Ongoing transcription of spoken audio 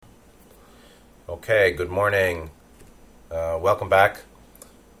Okay, good morning. Welcome back.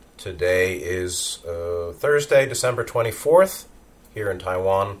 Today is Thursday, December 24th, here in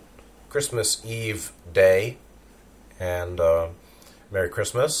Taiwan. Christmas Eve day. And Merry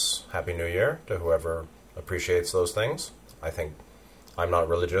Christmas, Happy New Year to whoever appreciates those things. I'm not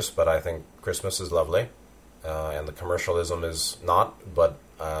religious, but I think Christmas is lovely. And the commercialism is not, but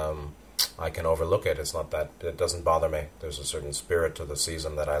I can overlook it. It's not that, it doesn't bother me. There's a certain spirit to the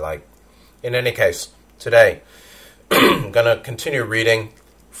season that I like. In any case, today, I'm going to continue reading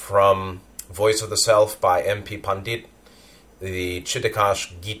from Voice of the Self by M.P. Pandit, the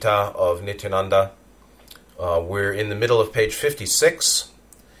Chittakash Gita of Nityananda. We're in the middle of page 56,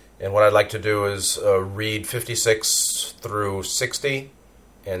 and what I'd like to do is read 56 through 60,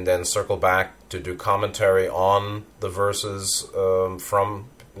 and then circle back to do commentary on the verses from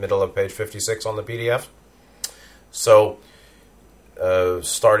middle of page 56 on the PDF. So,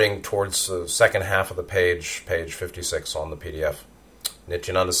 starting towards the second half of the page 56 on the PDF.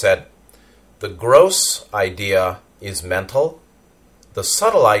 Nityananda said, "The gross idea is mental. The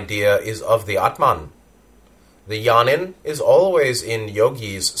subtle idea is of the Atman. The Yanin is always in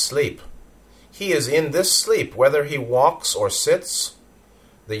yogi's sleep. He is in this sleep whether he walks or sits.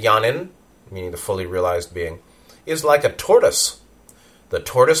 The Yanin, meaning the fully realized being, is like a tortoise. The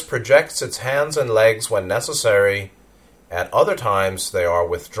tortoise projects its hands and legs when necessary. At other times, they are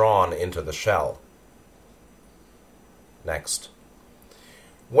withdrawn into the shell." Next.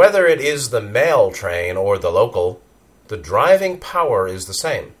 "Whether it is the mail train or the local, the driving power is the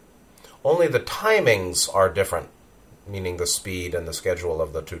same. Only the timings are different," meaning the speed and the schedule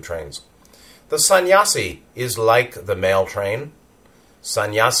of the two trains. "The sannyasi is like the mail train.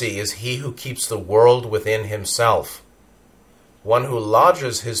 Sannyasi is he who keeps the world within himself. One who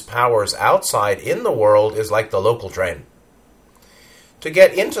lodges his powers outside in the world is like the local train. To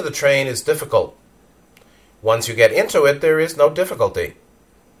get into the train is difficult. Once you get into it, there is no difficulty.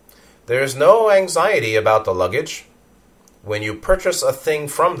 There is no anxiety about the luggage. When you purchase a thing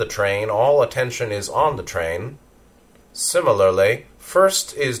from the train, all attention is on the train. Similarly,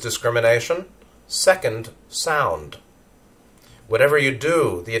 first is discrimination, second, sound. Whatever you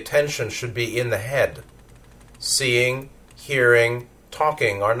do, the attention should be in the head. Seeing, hearing,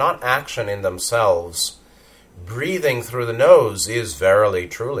 talking are not action in themselves. Breathing through the nose is verily,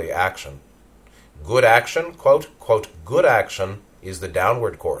 truly action. Good action, quote, good action, is the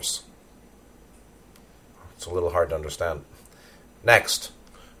downward course." It's a little hard to understand. Next,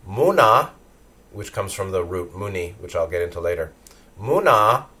 Muna, which comes from the root muni, which I'll get into later.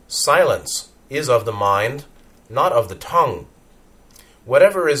 Muna, silence, is of the mind, not of the tongue.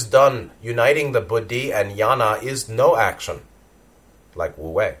 Whatever is done uniting the buddhi and jnana is no action, like Wu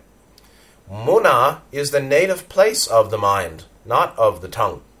Wei. Muna is the native place of the mind, not of the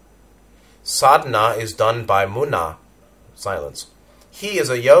tongue. Sadhana is done by Muna, silence. He is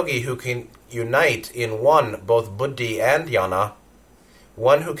a yogi who can unite in one both buddhi and jnana,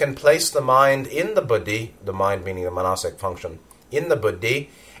 one who can place the mind in the buddhi, the mind meaning the manasic function, in the buddhi,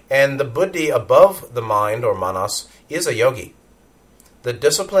 and the buddhi above the mind or manas is a yogi. The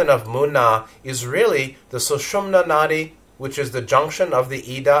discipline of Muna is really the Sushumna Nadi, which is the junction of the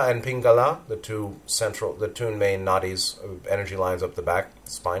Ida and Pingala, the two main nadis, energy lines up the back,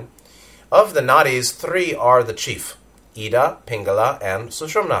 spine. Of the nadis, three are the chief: Ida, Pingala, and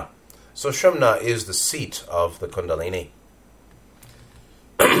Sushumna. Sushumna is the seat of the Kundalini.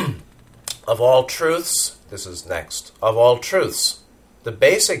 Of all truths, this is next, of all truths, the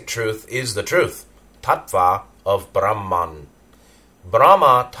basic truth is the truth, Tattva of Brahman.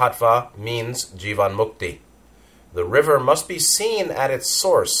 Brahma Tattva means Jivan Mukti. The river must be seen at its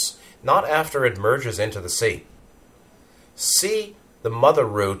source, not after it merges into the sea. See the mother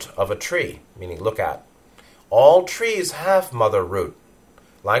root of a tree, meaning look at. All trees have mother root.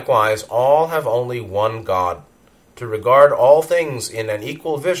 Likewise, all have only one God. To regard all things in an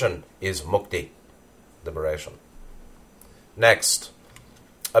equal vision is mukti, liberation. Next,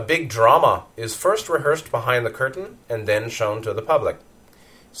 a big drama is first rehearsed behind the curtain and then shown to the public.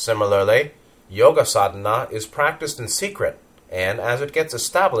 Similarly, yoga sadhana is practiced in secret, and as it gets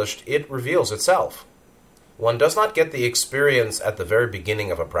established, it reveals itself. One does not get the experience at the very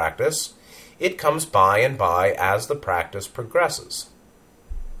beginning of a practice. It comes by and by as the practice progresses.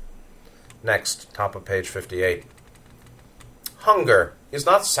 Next, top of page 58. Hunger is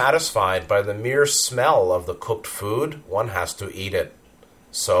not satisfied by the mere smell of the cooked food. One has to eat it.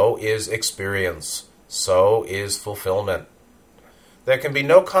 So is experience. So is fulfillment. There can be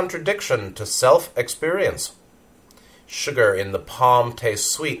no contradiction to self-experience. Sugar in the palm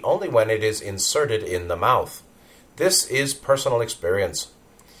tastes sweet only when it is inserted in the mouth. This is personal experience.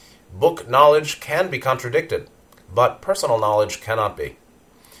 Book knowledge can be contradicted, but personal knowledge cannot be.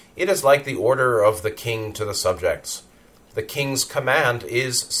 It is like the order of the king to the subjects. The king's command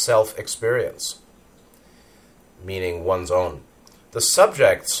is self-experience, meaning one's own. The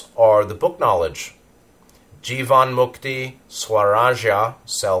subjects are the book knowledge. Jivan Mukti, Swarajya,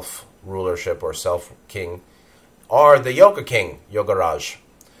 self-rulership or self-king, are the Yoga king, Yogaraj.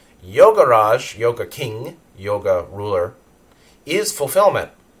 Yogaraj, Yoga king, Yoga ruler, is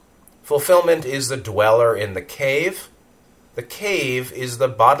fulfillment. Fulfillment is the dweller in the cave. The cave is the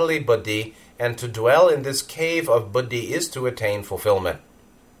bodily buddhi, and to dwell in this cave of buddhi is to attain fulfillment.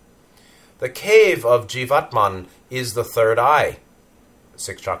 The cave of Jivatman is the third eye,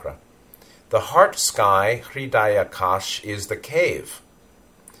 sixth chakra. The heart sky, Hridayakash, is the cave.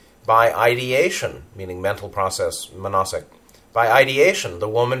 By ideation, meaning mental process, manasik, by ideation, the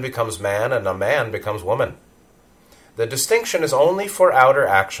woman becomes man and a man becomes woman. The distinction is only for outer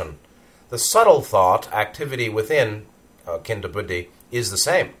action. The subtle thought, activity within, akin to buddhi, is the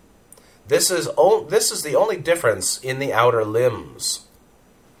same. This is the only difference in the outer limbs.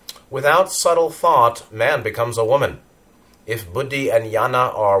 Without subtle thought, man becomes a woman. If buddhi and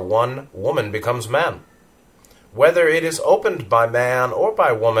jnana are one, woman becomes man. Whether it is opened by man or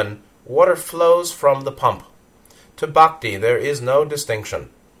by woman, water flows from the pump. To bhakti, there is no distinction.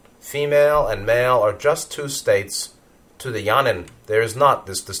 Female and male are just two states. To the jnanin, there is not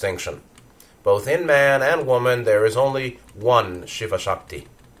this distinction. Both in man and woman, there is only one Shiva Shakti.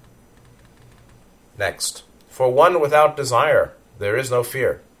 Next, for one without desire, there is no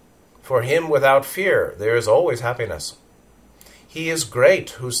fear. For him without fear, there is always happiness. He is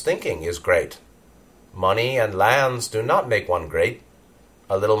great whose thinking is great. Money and lands do not make one great.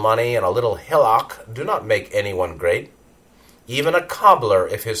 A little money and a little hillock do not make anyone great. Even a cobbler,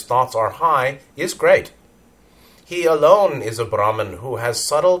 if his thoughts are high, is great. He alone is a Brahmin who has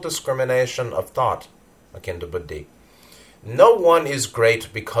subtle discrimination of thought, akin to buddhi. No one is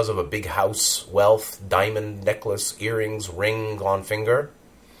great because of a big house, wealth, diamond, necklace, earrings, ring on finger.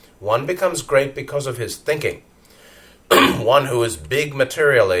 One becomes great because of his thinking. One who is big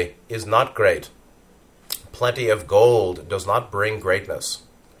materially is not great. Plenty of gold does not bring greatness.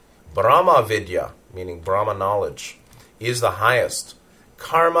 Brahma Vidya, meaning Brahma knowledge, is the highest.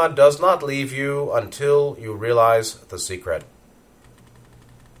 Karma does not leave you until you realize the secret.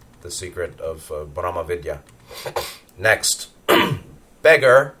 The secret of Brahma Vidya. Next,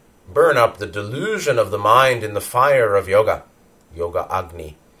 beggar, burn up the delusion of the mind in the fire of yoga, Yoga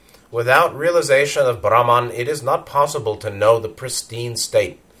Agni. Without realization of Brahman, it is not possible to know the pristine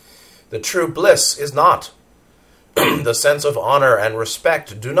state. The true bliss is not. The sense of honor and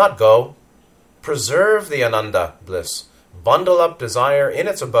respect do not go. Preserve the Ananda bliss. Bundle up desire in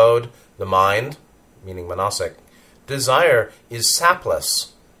its abode, the mind, meaning manasik. Desire is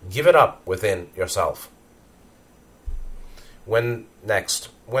sapless. Give it up within yourself. When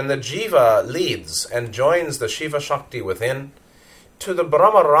the jiva leads and joins the Shiva Shakti within, to the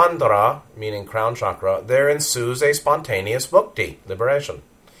Brahmarandhara, meaning crown chakra, there ensues a spontaneous mukti, liberation,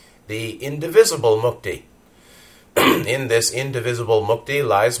 the indivisible mukti. In this indivisible mukti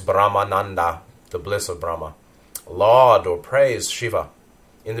lies Brahmananda, the bliss of Brahma. Laud or praise Shiva.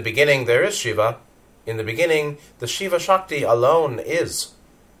 In the beginning there is Shiva. In the beginning the Shiva Shakti alone is.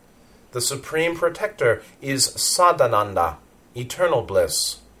 The supreme protector is Sadananda, eternal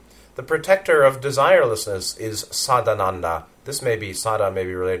bliss. The protector of desirelessness is Sadananda. This may be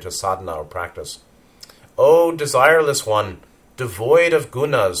related to sadhana or practice. O desireless one, devoid of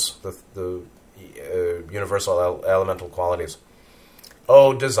gunas, the universal elemental qualities.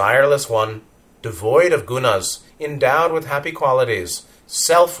 O desireless one, devoid of gunas, endowed with happy qualities,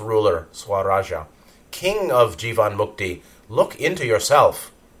 self-ruler, Swarajya, king of Jivan Mukti, look into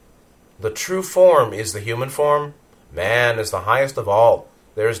yourself. The true form is the human form. Man is the highest of all.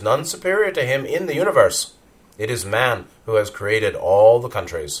 There is none superior to him in the universe. It is man who has created all the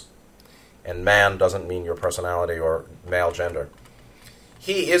countries. And man doesn't mean your personality or male gender.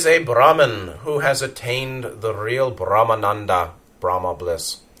 He is a Brahmin who has attained the real Brahmananda, Brahma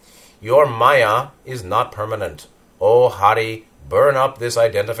bliss. Your Maya is not permanent. O Hari, burn up this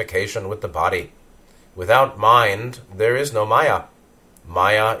identification with the body. Without mind, there is no Maya.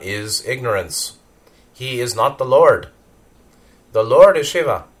 Maya is ignorance. He is not the Lord. The Lord is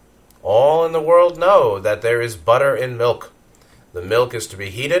Shiva. All in the world know that there is butter in milk. The milk is to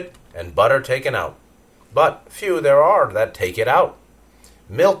be heated and butter taken out. But few there are that take it out.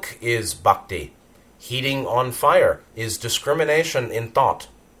 Milk is bhakti. Heating on fire is discrimination in thought.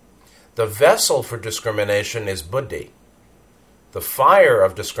 The vessel for discrimination is buddhi. The fire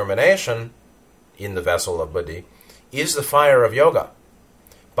of discrimination in the vessel of buddhi is the fire of yoga.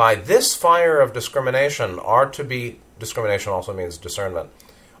 By this fire of discrimination discrimination also means discernment,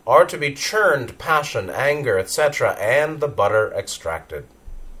 are to be churned passion, anger, etc., and the butter extracted.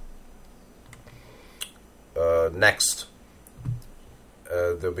 Next,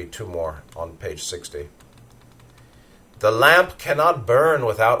 there'll be two more on page 60. The lamp cannot burn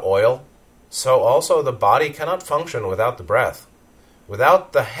without oil, so also the body cannot function without the breath.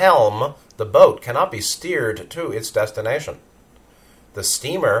 Without the helm, the boat cannot be steered to its destination. The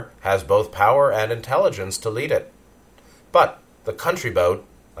steamer has both power and intelligence to lead it. But the country boat,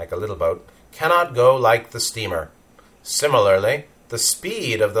 like a little boat, cannot go like the steamer. Similarly, the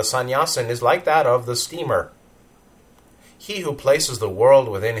speed of the sannyasin is like that of the steamer. He who places the world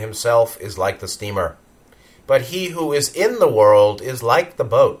within himself is like the steamer. But he who is in the world is like the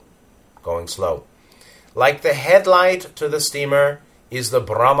boat, going slow. Like the headlight to the steamer is the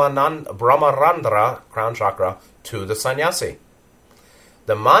Brahmarandra, crown chakra, to the sannyasi.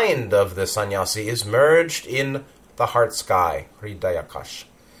 The mind of the sannyasi is merged in the heart sky, Hridayakash.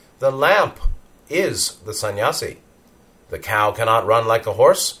 The lamp is the sannyasi. The cow cannot run like a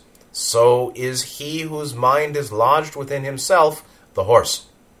horse, so is he whose mind is lodged within himself, the horse.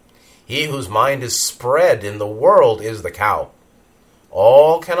 He whose mind is spread in the world is the cow.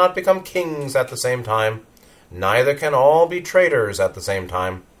 All cannot become kings at the same time, neither can all be traders at the same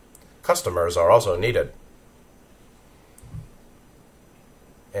time. Customers are also needed.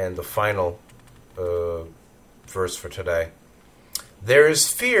 And the final verse for today. There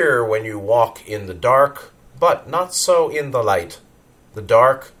is fear when you walk in the dark, but not so in the light. The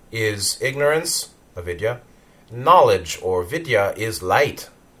dark is ignorance, avidya. Knowledge, or vidya, is light.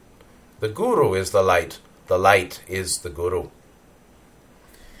 The guru is the light. The light is the guru.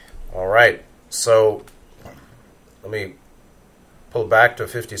 All right, so let me pull back to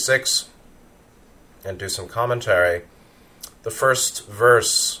 56 and do some commentary. The first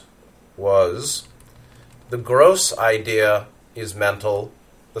verse was, the gross idea is mental,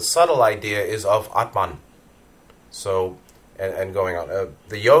 the subtle idea is of Atman. So, and going on,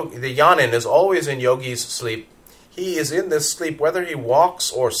 the yanin is always in yogi's sleep. He is in this sleep, whether he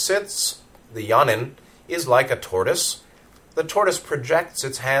walks or sits. The yanin is like a tortoise. The tortoise projects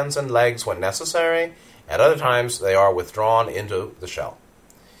its hands and legs when necessary. At other times, they are withdrawn into the shell.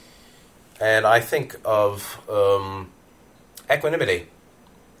 And I think of equanimity,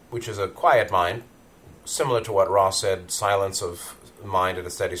 which is a quiet mind, similar to what Ross said, silence of mind at a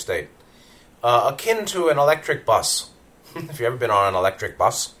steady state. Akin to an electric bus. If you've ever been on an electric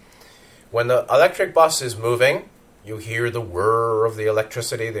bus, when the electric bus is moving, you hear the whir of the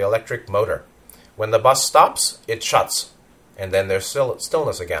electricity, the electric motor. When the bus stops, it shuts, and then there's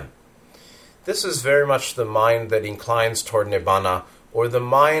stillness again. This is very much the mind that inclines toward nibbana, or the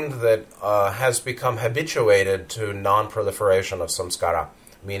mind that has become habituated to non-proliferation of samskara,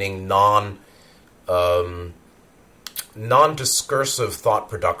 meaning non-discursive thought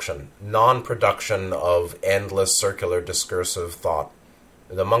production, non-production of endless circular discursive thought.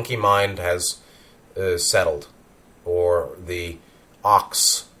 The monkey mind has settled, or the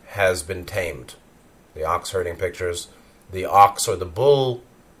ox has been tamed. The ox herding pictures, the ox or the bull,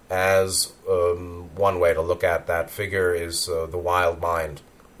 as one way to look at that figure, is the wild mind,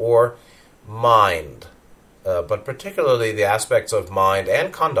 or mind, but particularly the aspects of mind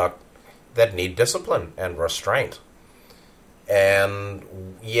and conduct that need discipline and restraint. And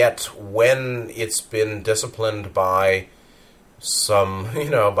yet, when it's been disciplined by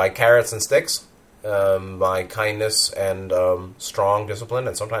by carrots and sticks, by kindness and strong discipline,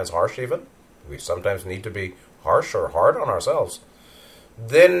 and sometimes harsh even, we sometimes need to be harsh or hard on ourselves,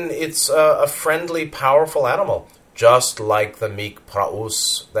 then it's a friendly, powerful animal, just like the meek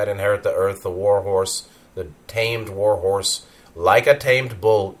praus that inherit the earth, the war horse, the tamed war horse, like a tamed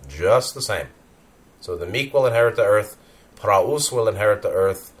bull, just the same. So the meek will inherit the earth, praus will inherit the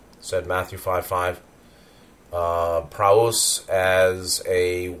earth, said Matthew 5:5. Praus as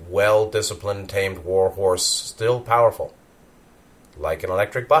a well-disciplined, tamed war horse, still powerful. Like an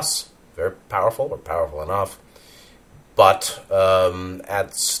electric bus, very powerful, but powerful enough. But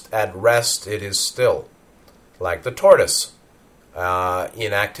at rest, it is still. Like the tortoise,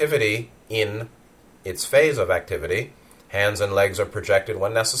 in activity, in its phase of activity, hands and legs are projected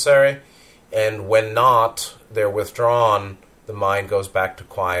when necessary, and when not, they're withdrawn. The mind goes back to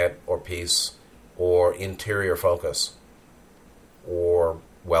quiet or peace or interior focus or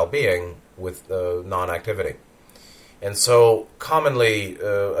well-being with non-activity. And so commonly,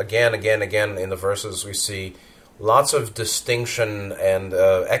 again in the verses, we see lots of distinction and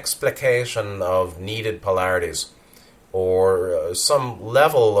explication of needed polarities, or some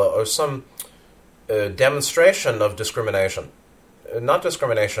level or some demonstration of discrimination. not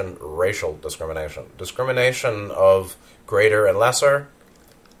discrimination, racial discrimination. Discrimination of greater and lesser,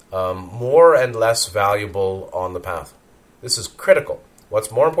 more and less valuable on the path. This is critical.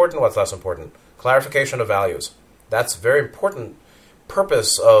 What's more important, what's less important. Clarification of values. That's a very important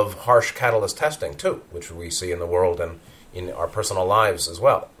purpose of harsh catalyst testing, too, which we see in the world and in our personal lives as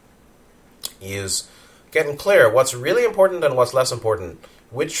well, is getting clear what's really important and what's less important,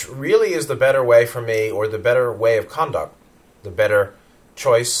 which really is the better way for me or the better way of conduct, the better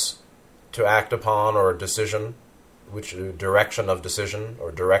choice to act upon or decision, which direction of decision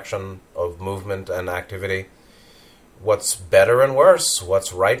or direction of movement and activity, what's better and worse,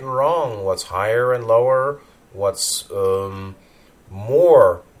 what's right and wrong, what's higher and lower, what's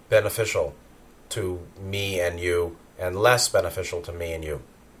more beneficial to me and you and less beneficial to me and you.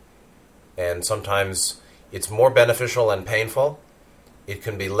 And sometimes it's more beneficial and painful. It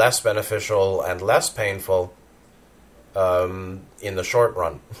can be less beneficial and less painful in the short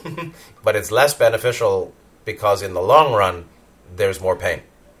run. But it's less beneficial because in the long run, there's more pain.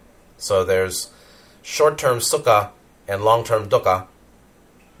 So there's short-term sukha and long-term dukkha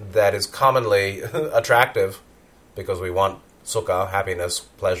that is commonly attractive because we want sukha, happiness,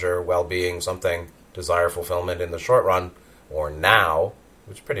 pleasure, well-being, something, desire, fulfillment in the short run, or now,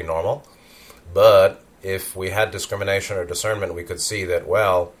 which is pretty normal. But if we had discrimination or discernment, we could see that,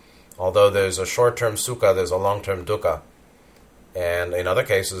 well, although there's a short-term sukha, there's a long-term dukkha. And in other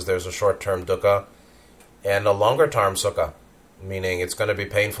cases, there's a short-term dukkha and a longer-term sukha, meaning it's going to be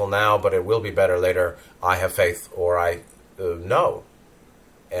painful now, but it will be better later. I have faith, or I know.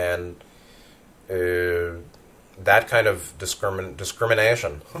 And that kind of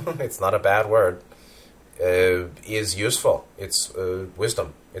discrimination, it's not a bad word, is useful. It's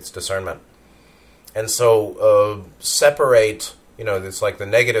wisdom. It's discernment. And so separate, it's like the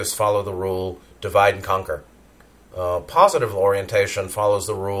negatives follow the rule, divide and conquer. Positive orientation follows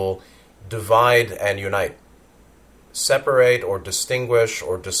the rule, divide and unite. Separate or distinguish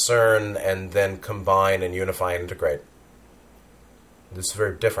or discern and then combine and unify and integrate. This is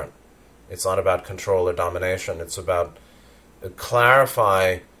very different. It's not about control or domination. It's about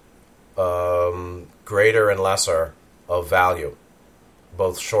clarify greater and lesser of value,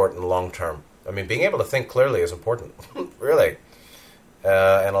 both short and long term. I mean, being able to think clearly is important, really.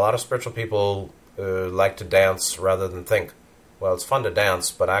 And a lot of spiritual people like to dance rather than think. Well, it's fun to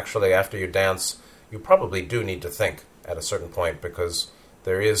dance, but actually after you dance, you probably do need to think at a certain point because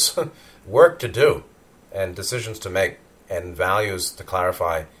there is work to do and decisions to make and values to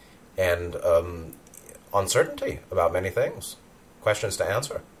clarify and uncertainty about many things, questions to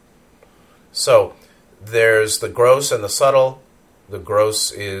answer. So there's the gross and the subtle. The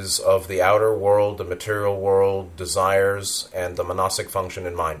gross is of the outer world, the material world, desires, and the manasic function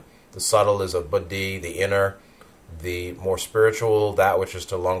in mind. The subtle is of buddhi, the inner, the more spiritual, that which is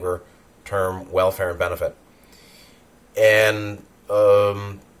to longer term welfare and benefit. And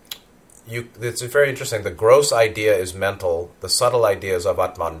it's very interesting. The gross idea is mental. The subtle idea is of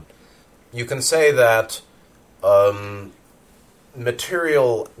Atman. You can say that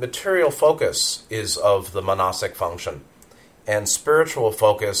material focus is of the manasic function, and spiritual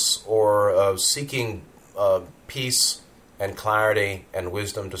focus or seeking peace and clarity and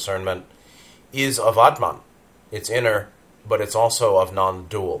wisdom discernment is of Atman. It's inner, but it's also of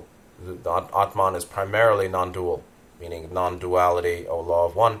non-dual. The Atman is primarily non-dual, meaning non-duality or law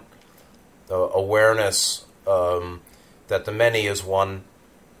of one. The awareness that the many is one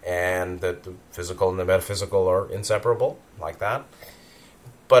and that the physical and the metaphysical are inseparable, like that.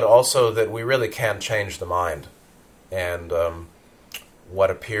 But also that we really can't change the mind. And what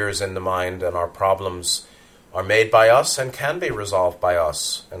appears in the mind and our problems are made by us and can be resolved by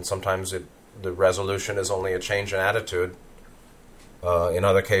us. And sometimes the resolution is only a change in attitude. In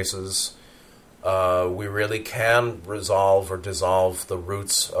other cases, we really can resolve or dissolve the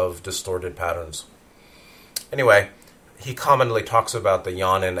roots of distorted patterns. Anyway, he commonly talks about the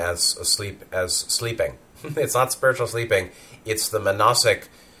yanin as sleeping. It's not spiritual sleeping. It's the manasic,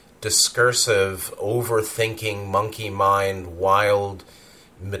 discursive, overthinking, monkey mind, wild,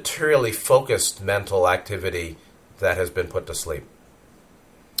 materially focused mental activity that has been put to sleep.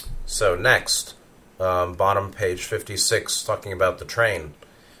 So next, bottom page 56, talking about the train.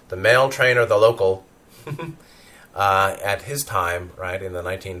 The mail train or the local, at his time, right, in the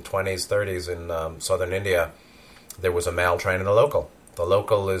 1920s, 30s in southern India, there was a mail train and a local. The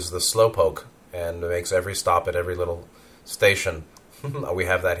local is the slowpoke and makes every stop at every little station. We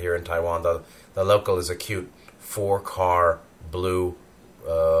have that here in Taiwan. The local is a cute 4-car blue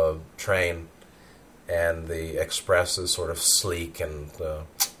train, and the express is sort of sleek and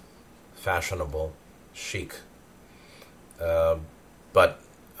fashionable, chic. But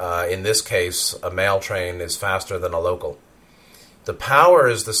in this case, a mail train is faster than a local. The power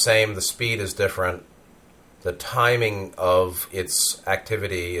is the same, the speed is different, the timing of its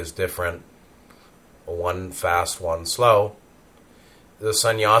activity is different, one fast, one slow. The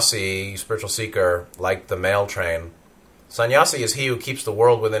sannyasi, spiritual seeker, like the mail train. Sannyasi is he who keeps the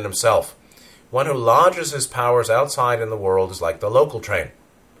world within himself. One who lodges his powers outside in the world is like the local train.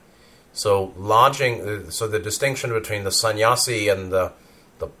 So the distinction between the sannyasi and the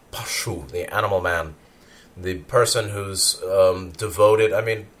pashu, the animal man, the person who's devoted. I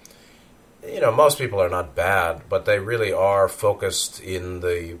mean, most people are not bad, but they really are focused in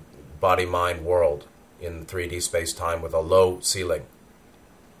the body-mind world, in 3D space-time with a low ceiling.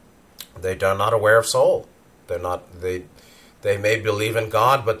 They are not aware of soul. They may believe in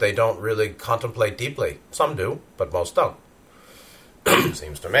God, but they don't really contemplate deeply. Some do, but most don't.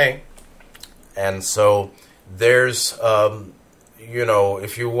 Seems to me. And so there's,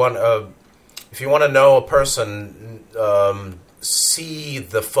 if you want to know a person, see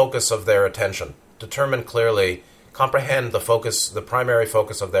the focus of their attention. Determine clearly, comprehend the primary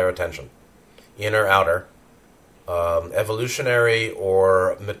focus of their attention. Inner, outer, evolutionary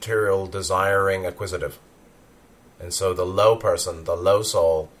or material, desiring, acquisitive. And so the low person, the low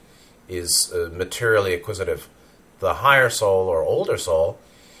soul, is materially acquisitive. The higher soul or older soul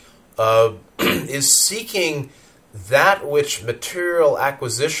is seeking that which material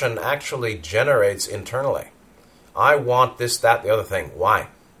acquisition actually generates internally. I want this, that, the other thing. Why?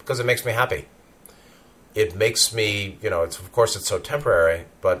 Because it makes me happy. It makes me, of course it's so temporary,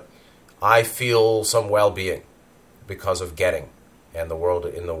 but I feel some well-being because of getting and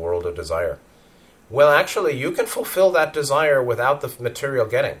in the world of desire. Well, actually, you can fulfill that desire without the material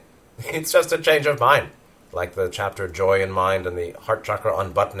getting. It's just a change of mind, like the chapter Joy in Mind and the heart chakra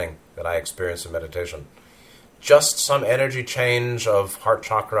unbuttoning that I experienced in meditation. Just some energy change of heart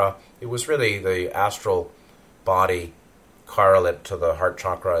chakra. It was really the astral body correlate to the heart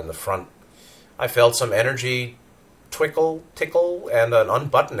chakra in the front. I felt some energy tickle, and an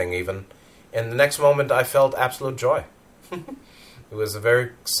unbuttoning even. And the next moment I felt absolute joy. It was a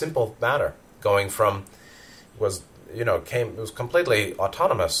very simple matter. Going from, it was completely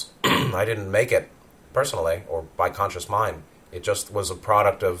autonomous. I didn't make it personally or by conscious mind. It just was a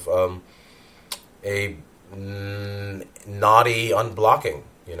product of a naughty unblocking,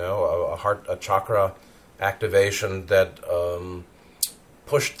 a chakra activation that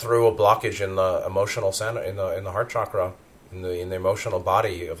pushed through a blockage in the emotional center, in the heart chakra, in the emotional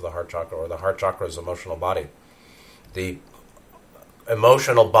body of the heart chakra, or the heart chakra's emotional body. The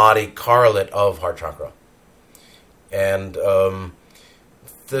emotional body correlate of heart chakra. And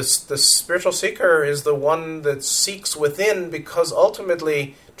the spiritual seeker is the one that seeks within, because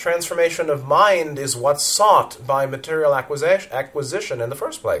ultimately transformation of mind is what's sought by material acquisition in the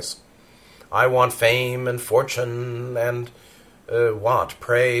first place. I want fame and fortune and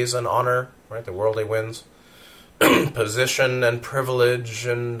praise and honor, right? The worldly winds. Position and privilege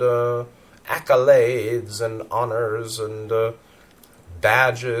and accolades and honors and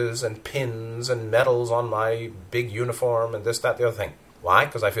badges and pins and medals on my big uniform and this, that, the other thing. Why?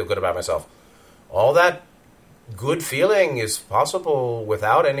 Because I feel good about myself. All that good feeling is possible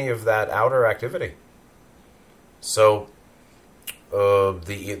without any of that outer activity. So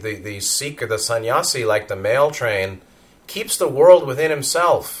the seeker, the sannyasi, like the mail train, keeps the world within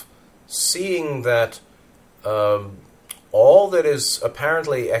himself, seeing that all that is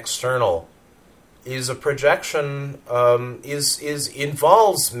apparently external is a projection,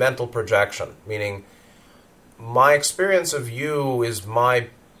 involves mental projection, meaning my experience of you is my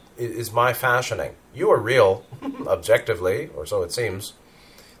fashioning. You are real, objectively, or so it seems.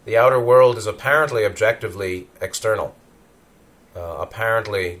 The outer world is apparently objectively external,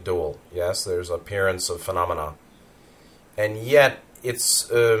 apparently dual. Yes, there's appearance of phenomena, and yet it's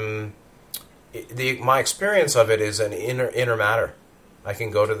my experience of it is an inner matter. I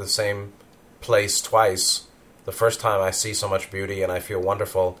can go to the same place twice. The first time I see so much beauty and I feel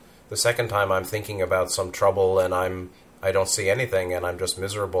wonderful. The second time I'm thinking about some trouble and I don't see anything and I'm just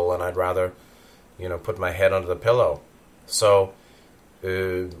miserable and I'd rather, put my head under the pillow. So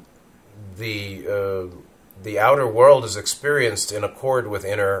the outer world is experienced in accord with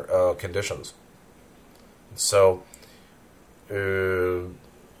inner conditions. So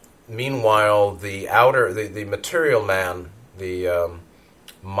meanwhile, the material man, the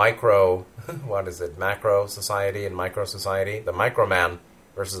macro society and micro society, the micro man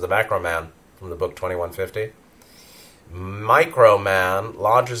versus the macro man from the book 2150. Micro man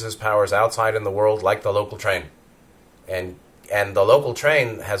lodges his powers outside in the world like the local train. And the local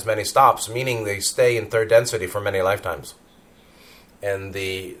train has many stops, meaning they stay in third density for many lifetimes. And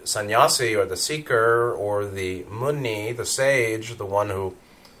the sannyasi, or the seeker, or the muni, the sage, the one who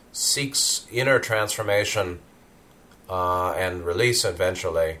seeks inner transformation and release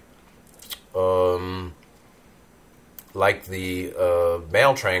eventually, like the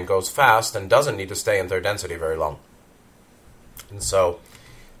mail train, goes fast and doesn't need to stay in third density very long. And so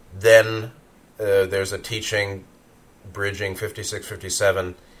then there's a teaching, bridging 56,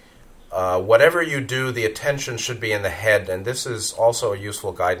 57. Whatever you do, the attention should be in the head, and this is also a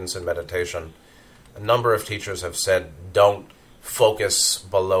useful guidance in meditation. A number of teachers have said, don't focus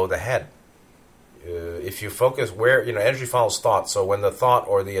below the head. If you focus where, energy follows thought, so when the thought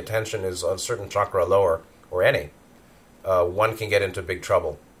or the attention is on a certain chakra lower, or any, one can get into big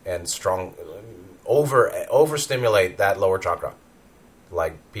trouble and overstimulate that lower chakra,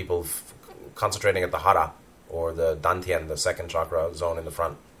 like people concentrating at the hara or the dantian, the second chakra zone in the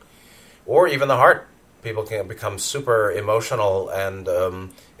front, or even the heart. People can become super emotional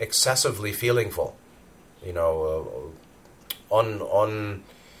and excessively feelingful,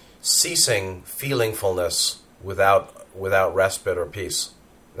 unceasing feelingfulness without respite or peace.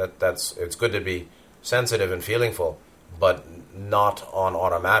 It's good to be sensitive and feelingful, but not on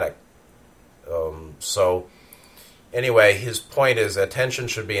automatic. So anyway, his point is attention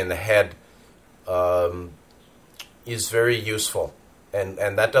should be in the head. Is very useful, and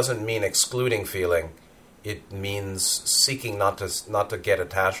that doesn't mean excluding feeling. It means seeking not to get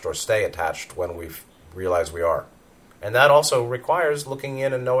attached or stay attached when we realize we are. And that also requires looking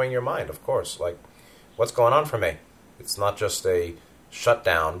in and knowing your mind, of course. Like, what's going on for me? It's not just a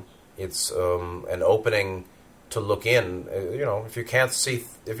shutdown. It's an opening to look in. If you can't see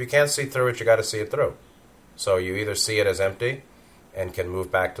through it, you got to see it through. So you either see it as empty and can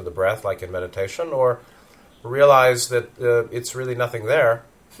move back to the breath, like in meditation, or realize that it's really nothing there.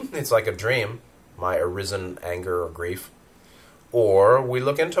 It's like a dream, my arisen anger or grief. Or we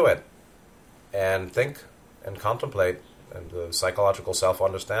look into it and think and contemplate, and psychological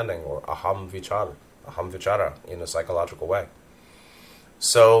self-understanding, or aham vichara in a psychological way.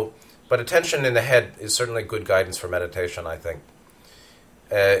 So, but attention in the head is certainly good guidance for meditation, I think.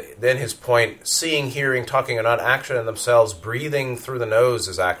 Then his point, seeing, hearing, talking are not action in themselves. Breathing through the nose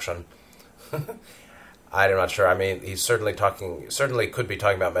is action. I'm not sure. I mean, he's certainly could be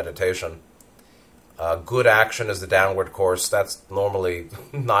talking about meditation. Good action is the downward course. That's normally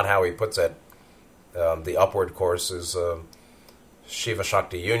not how he puts it. The upward course is Shiva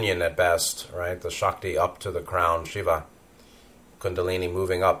Shakti union at best, right? The Shakti up to the crown, Shiva, Kundalini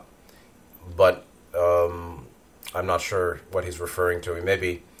moving up. But I'm not sure what he's referring to. He may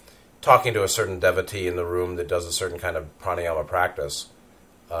be talking to a certain devotee in the room that does a certain kind of pranayama practice.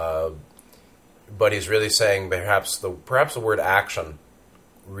 But he's really saying perhaps the word action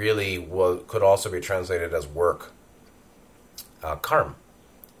really could also be translated as work, karma.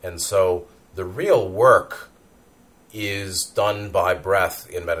 And so the real work is done by breath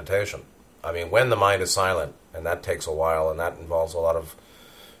in meditation. I mean, when the mind is silent, and that takes a while, and that involves a lot of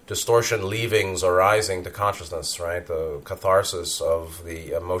distortion, leavings, arising to consciousness, right? The catharsis of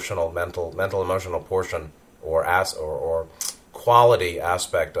the mental emotional portion, or quality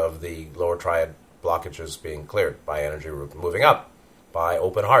aspect of the lower triad blockages being cleared by energy root, moving up, by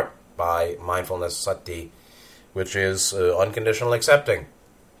open heart, by mindfulness sati, which is unconditional accepting,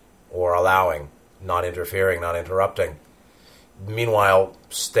 or allowing, not interfering, not interrupting. Meanwhile,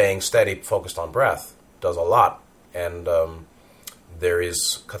 staying steady, focused on breath, does a lot, and there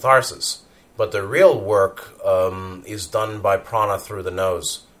is catharsis. But the real work is done by prana through the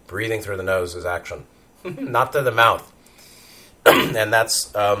nose. Breathing through the nose is action, not through the mouth. And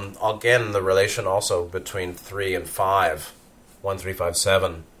that's, again, the relation also between 3 and 5, 1, 3, 5,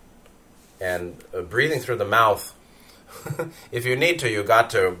 7. And breathing through the mouth, if you need to, you got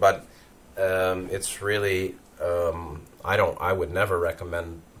to, but it's really, I would never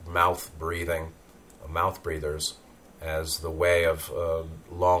recommend mouth breathers, as the way of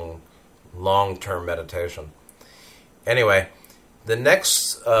long-term meditation. Anyway, the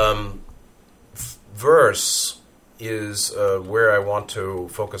next verse is where I want to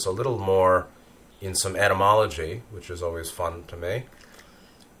focus a little more in some etymology, which is always fun to me.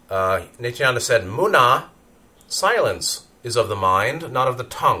 Nityananda said, Muna, silence, is of the mind, not of the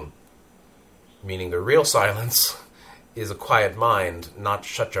tongue. Meaning the real silence is a quiet mind, not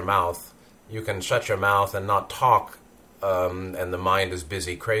shut your mouth. You can shut your mouth and not talk, and the mind is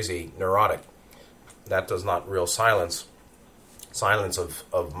busy, crazy, neurotic. That does not real silence. Silence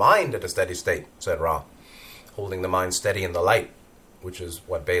of mind at a steady state, said Ra. Holding the mind steady in the light, which is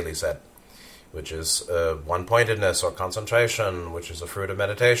what Bailey said, which is one-pointedness or concentration, which is a fruit of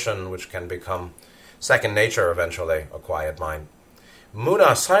meditation, which can become second nature eventually, a quiet mind.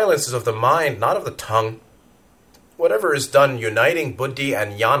 Muna, silence is of the mind, not of the tongue. Whatever is done uniting buddhi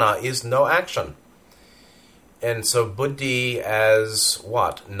and jnana is no action. And so buddhi as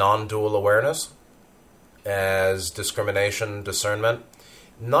what? Non-dual awareness? As discrimination, discernment?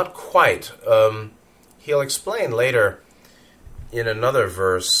 Not quite. He'll explain later in another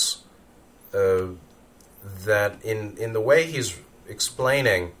verse that in the way he's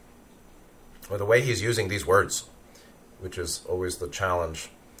explaining, or the way he's using these words, which is always the challenge,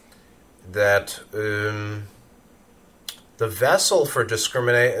 that the vessel for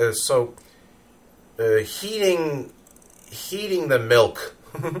discriminate, heating the milk,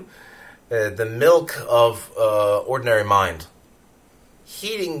 the milk of ordinary mind,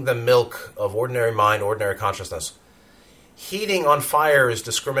 heating the milk of ordinary mind, ordinary consciousness. Heating on fire is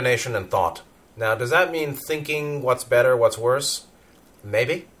discrimination and thought. Now, does that mean thinking what's better, what's worse?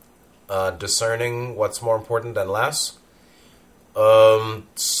 Maybe. Discerning what's more important and less?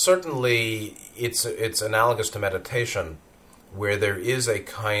 Certainly, it's analogous to meditation, where there is a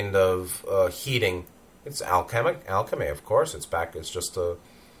kind of heating. It's alchemy, of course. It's just a.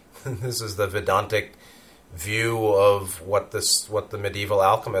 This is the Vedantic view of what the medieval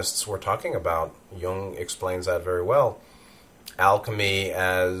alchemists were talking about. Jung explains that very well. Alchemy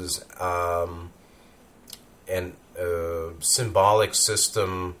as an symbolic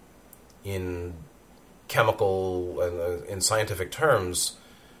system in chemical and in scientific terms,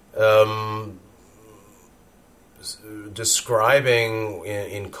 describing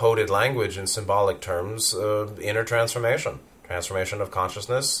in coded language, in symbolic terms, inner transformation of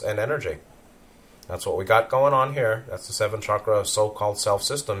consciousness and energy. That's what we got going on here. That's the 7-chakra so-called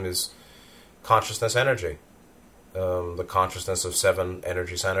self-system, is consciousness energy. The consciousness of 7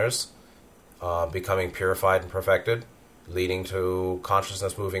 energy centers becoming purified and perfected, leading to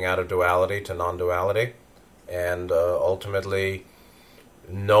consciousness moving out of duality to non-duality, and ultimately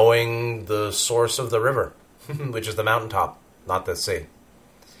knowing the source of the river, which is the mountaintop, not the sea.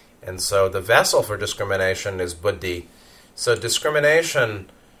 And so the vessel for discrimination is buddhi. So discrimination,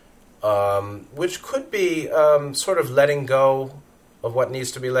 which could be sort of letting go of what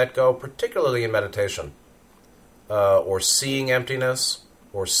needs to be let go, particularly in meditation, or seeing emptiness,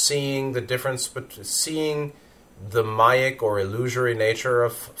 or seeing the difference, seeing the mayic or illusory nature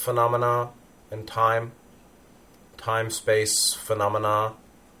of phenomena and time-space phenomena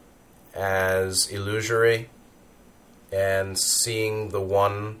as illusory, and seeing the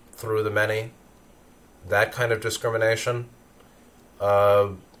one through the many, that kind of discrimination.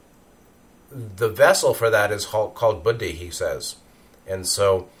 The vessel for that is called buddhi, he says. And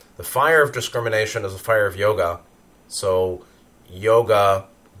so the fire of discrimination is the fire of yoga. So yoga,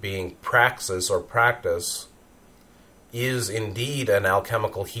 being praxis or practice, is indeed an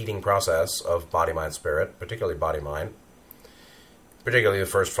alchemical heating process of body, mind, spirit, particularly body, mind, particularly the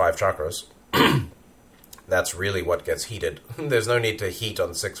first 5 chakras. That's really what gets heated. There's no need to heat on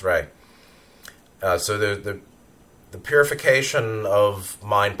the 6th ray. So the purification of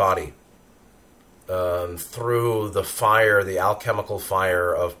mind, body, through the fire, the alchemical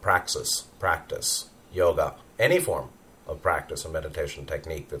fire of practice, yoga, any form of practice or meditation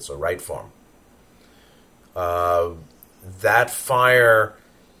technique that's a right form. That fire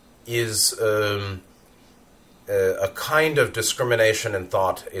is a kind of discrimination in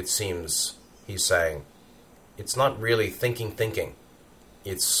thought, it seems, he's saying. It's not really thinking.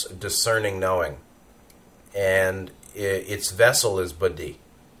 It's discerning knowing. And its vessel is buddhi,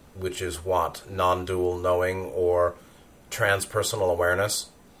 which is what? Non-dual knowing or transpersonal awareness?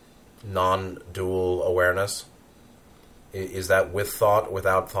 Non-dual awareness? Is that with thought,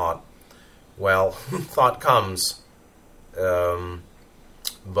 without thought? Well, thought comes,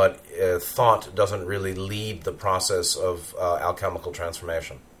 but thought doesn't really lead the process of alchemical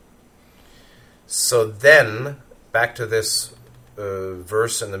transformation. So then, back to this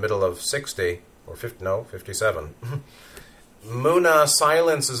verse in the middle of 60, or 57. Muna,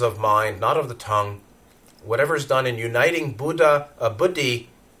 silence is of mind, not of the tongue. Whatever is done in uniting buddhi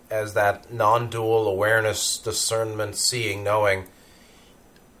as that non-dual awareness, discernment, seeing, knowing,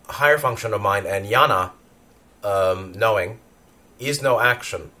 higher function of mind, and jnana, knowing, is no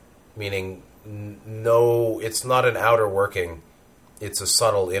action, meaning no, it's not an outer working, it's a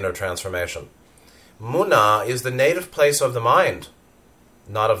subtle inner transformation. Muna is the native place of the mind,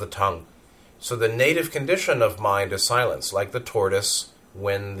 not of the tongue. So the native condition of mind is silence, like the tortoise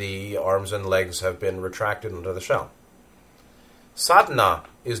when the arms and legs have been retracted into the shell. Sadhana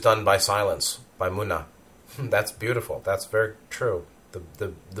is done by silence, by muna. That's beautiful. That's very true.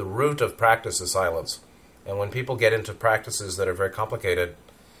 The root of practice is silence. And when people get into practices that are very complicated,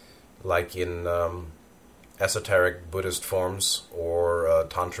 like in esoteric Buddhist forms or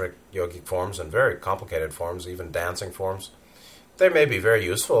tantric yogic forms and very complicated forms, even dancing forms. They may be very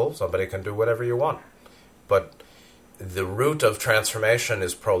useful. Somebody can do whatever you want. But the root of transformation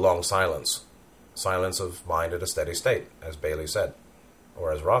is prolonged silence. Silence of mind at a steady state, as Bailey said,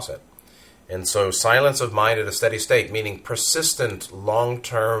 or as Ra said. And so silence of mind at a steady state, meaning persistent,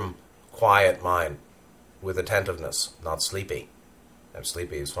 long-term, quiet mind with attentiveness, not sleepy. If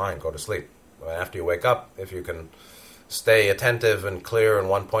sleepy is fine, go to sleep. After you wake up, if you can stay attentive and clear and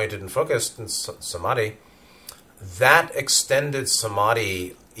one-pointed and focused in samadhi, that extended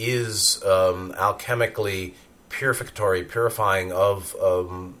samadhi is alchemically purifying of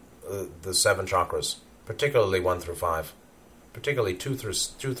the 7 chakras, particularly 1 through 5, particularly 2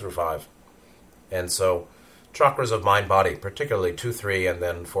 through 5. And so chakras of mind-body, particularly 2, 3, and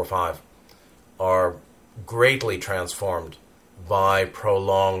then 4, 5, are greatly transformed by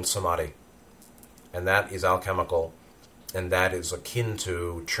prolonged samadhi. And that is alchemical, and that is akin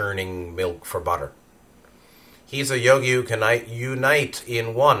to churning milk for butter. He's a yogi who can unite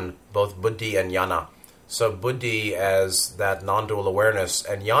in one both buddhi and jnana. So buddhi as that non-dual awareness,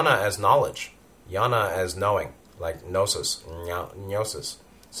 and jnana as knowledge. Jnana as knowing, like gnosis, gnosis,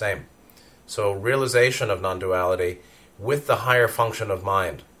 same. So realization of non-duality with the higher function of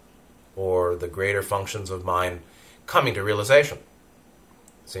mind, or the greater functions of mind, coming to realization.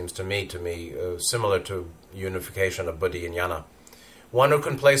 Seems to me similar to unification of buddhi and jnana. One who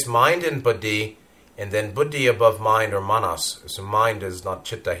can place mind in buddhi, and then buddhi above mind, or manas. So mind is not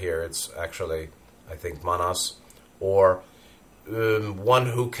chitta here, it's actually, I think, manas. Or one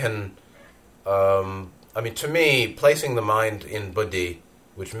who can, to me, placing the mind in buddhi,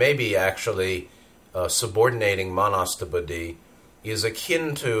 which may be actually subordinating manas to buddhi, is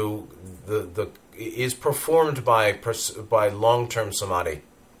akin to is performed by long-term samadhi,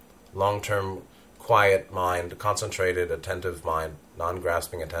 long-term quiet mind, concentrated, attentive mind,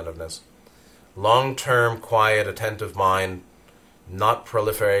 non-grasping attentiveness. Long-term, quiet, attentive mind, not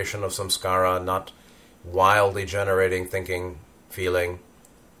proliferation of samskara, not wildly generating thinking, feeling.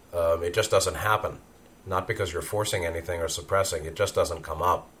 It just doesn't happen. Not because you're forcing anything or suppressing. It just doesn't come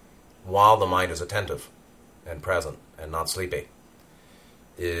up while the mind is attentive and present and not sleepy.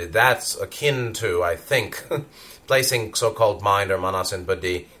 That's akin to, I think, placing so-called mind or manas in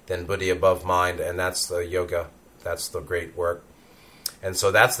buddhi, then buddhi above mind, and that's the yoga. That's the great work. And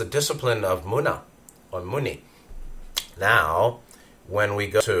so that's the discipline of Muna, or Muni. Now, when we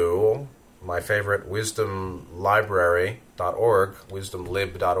go to my favorite wisdomlibrary.org,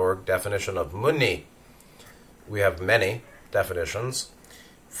 wisdomlib.org, definition of Muni, we have many definitions.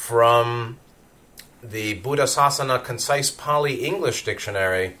 From the Buddhasasana Concise Pali English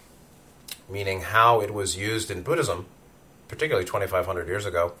Dictionary, meaning how it was used in Buddhism, particularly 2,500 years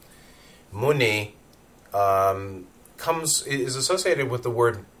ago, Muni is associated with the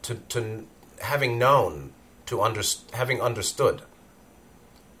word to having known, having understood,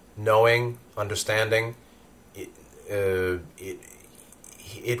 knowing, understanding. It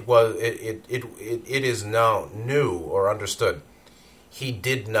is knew or understood. He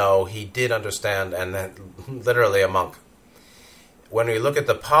did know, he did understand, and that, literally a monk. When we look at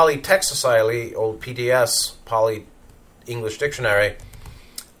the Pali Text Society, old PDS, Pali English Dictionary,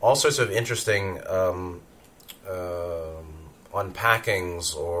 all sorts of interesting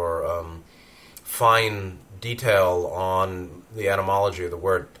unpackings or fine detail on the etymology of the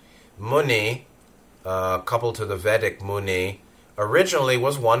word. Muni, coupled to the Vedic Muni, originally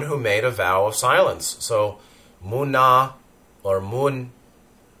was one who made a vow of silence. So Muna or Mun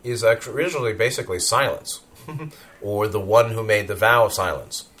is originally basically silence, or the one who made the vow of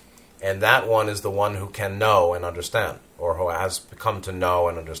silence. And that one is the one who can know and understand, or who has come to know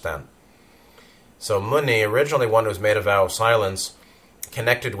and understand. So Muni, originally one who's made a vow of silence,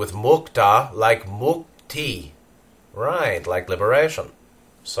 connected with mukta, like mukti, right, like liberation.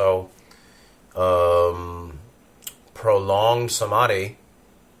 So prolonged samadhi,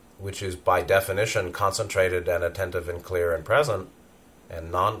 which is by definition concentrated and attentive and clear and present,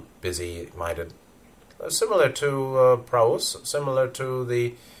 and non-busy-minded, similar to praus, similar to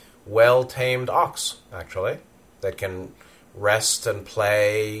the well-tamed ox, actually, that can rest and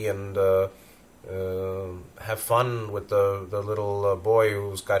play and have fun with the little boy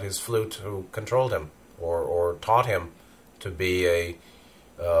who's got his flute, who controlled him or taught him to be a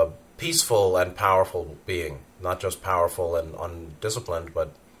peaceful and powerful being, not just powerful and undisciplined,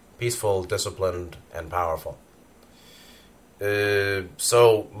 but peaceful, disciplined, and powerful.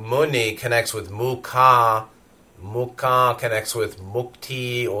 So Muni connects with Mukha. Mukha connects with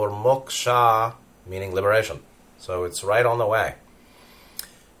Mukti or Moksha, meaning liberation. So it's right on the way.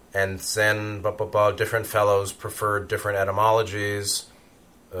 And then different fellows preferred different etymologies.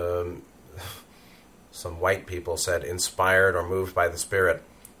 Some white people said inspired or moved by the Spirit.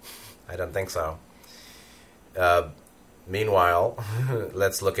 I don't think so. Meanwhile,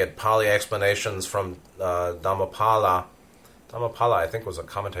 let's look at Pali explanations from Dhammapala. Dhammapala, I think, was a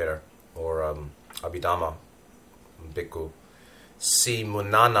commentator, or Abhidhamma Bhikkhu. Si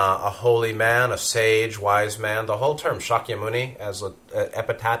Munana, a holy man, a sage, wise man. The whole term Shakyamuni, as an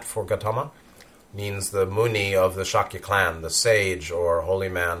epithet for Gautama, means the Muni of the Shakya clan, the sage or holy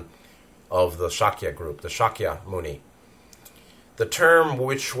man of the Shakya group, the Shakya Muni. The term,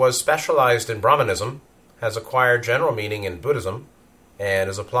 which was specialized in Brahmanism, has acquired general meaning in Buddhism and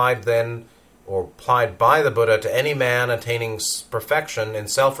is applied then, or applied by the Buddha, to any man attaining perfection in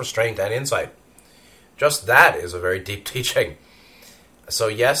self-restraint and insight. Just that is a very deep teaching. So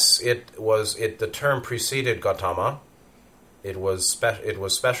yes, the term preceded Gautama. It was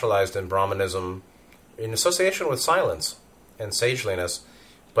specialized in Brahmanism in association with silence and sageliness,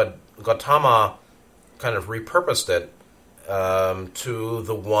 but Gautama kind of repurposed it to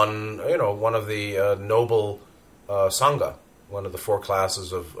the one of the noble Sangha, one of the four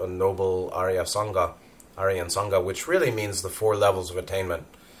classes of a noble Aryan Sangha, which really means the four levels of attainment.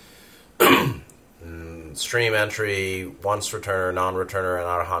 Stream entry, once returner, non-returner, and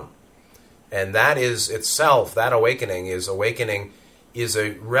arahant. And that is itself, that awakening is a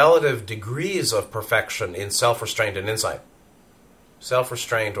relative degrees of perfection in self-restraint and insight.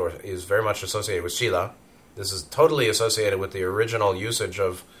 Self-restraint is very much associated with Sila. This is totally associated with the original usage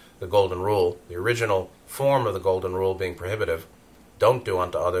of the Golden Rule, the original form of the Golden Rule being prohibitive. Don't do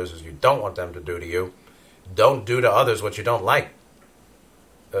unto others as you don't want them to do to you. Don't do to others what you don't like.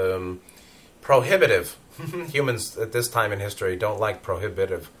 Prohibitive. Humans at this time in history don't like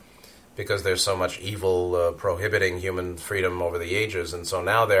prohibitive because there's so much evil prohibiting human freedom over the ages, and so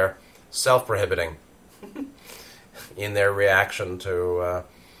now they're self-prohibiting in their reaction to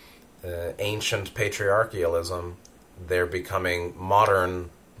ancient patriarchalism. They're becoming modern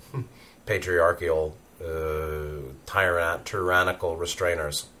patriarchal, tyrannical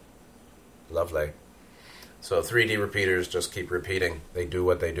restrainers. Lovely. So 3D repeaters just keep repeating. They do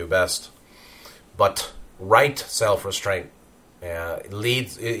what they do best. But right self-restraint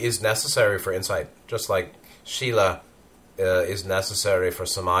is necessary for insight, just like Shila is necessary for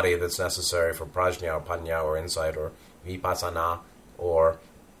samadhi, that's necessary for prajna or panya or insight or vipassana or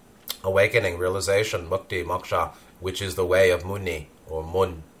awakening, realization, mukti, moksha, which is the way of muni or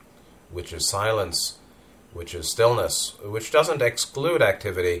mun, which is silence, which is stillness, which doesn't exclude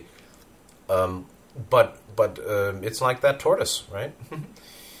activity, but it's like that tortoise, right?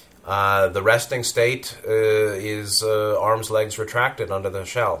 The resting state is arms, legs retracted under the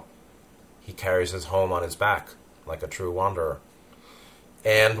shell. He carries his home on his back like a true wanderer.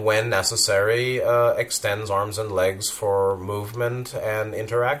 And when necessary, extends arms and legs for movement and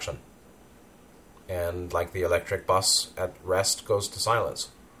interaction. And like the electric bus, at rest goes to silence.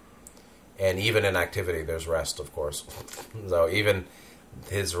 And even in activity, there's rest, of course. So even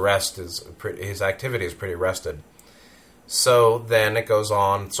his activity is pretty rested. So then it goes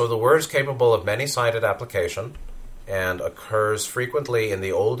on. So the word is capable of many-sided application and occurs frequently in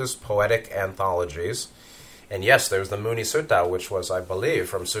the oldest poetic anthologies. And yes, there's the Muni Sutta, which was, I believe,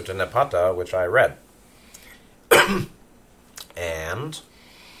 from Sutta Nipata, which I read. And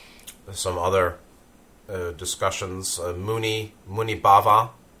some other discussions. Muni Bhava.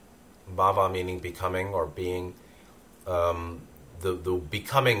 Bhava meaning becoming or being. The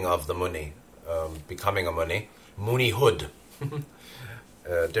becoming of the Muni. Becoming a Muni. Munihood,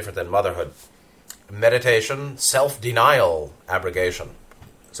 different than motherhood. Meditation, self-denial, abrogation.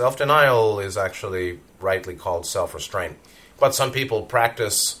 Self-denial is actually rightly called self-restraint. But some people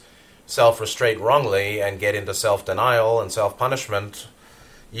practice self-restraint wrongly and get into self-denial and self-punishment.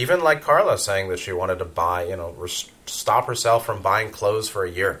 Even like Carla saying that she wanted to buy, stop herself from buying clothes for a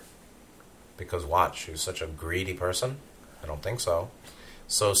year. Because what? She's such a greedy person? I don't think so.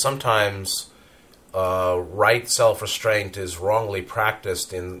 So sometimes right self-restraint is wrongly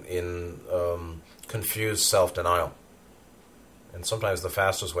practiced in confused self-denial. And sometimes the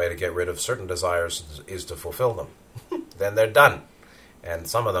fastest way to get rid of certain desires is to fulfill them. Then they're done. And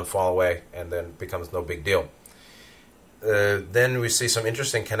some of them fall away, and then it becomes no big deal. Then we see some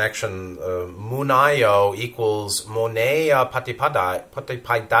interesting connection. Munayo equals moneya patipadaya.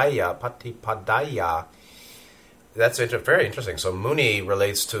 That's very interesting. So Muni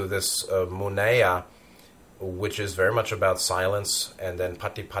relates to this Muneya, which is very much about silence, and then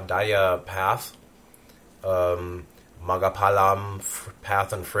Patipadaya, path, Magapalam,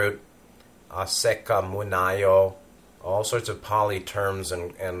 path and fruit, Aseka Munayo, all sorts of Pali terms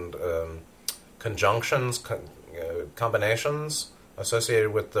and conjunctions, combinations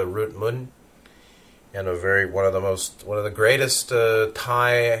associated with the root mun, and one of the greatest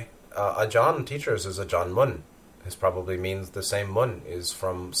Thai Ajahn teachers is Ajahn Mun. This probably means the same mun is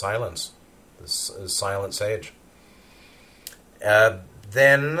from silence, this is silent sage.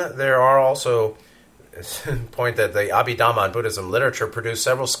 Then there are also point that the Abhidhamma in Buddhism literature produced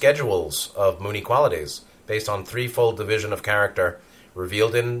several schedules of Muni qualities based on threefold division of character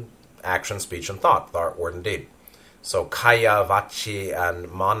revealed in action, speech, and thought, word and deed. So Kaya, Vachi, and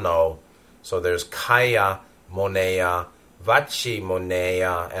Mano. So there's Kaya, Moneya, Vachi,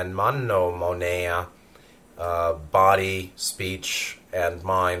 Moneya, and Mano, Moneya. Body, speech, and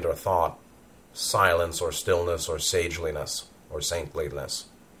mind or thought, silence or stillness or sageliness or saintliness.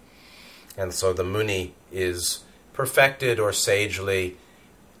 And so the Muni is perfected or sagely,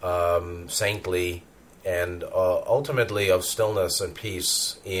 saintly, and ultimately of stillness and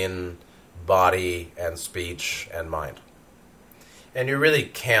peace in body and speech and mind. And you really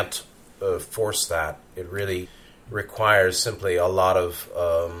can't force that. It really requires simply a lot of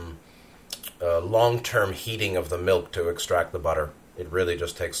long-term heating of the milk to extract the butter. It really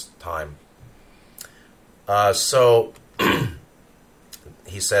just takes time. So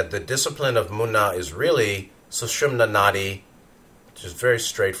he said the discipline of Munna is really Sushumna Nadi, which is very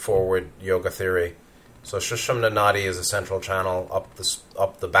straightforward yoga theory. So Sushumna Nadi is a central channel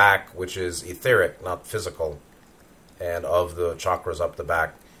up the back, which is etheric, not physical, and of the chakras up the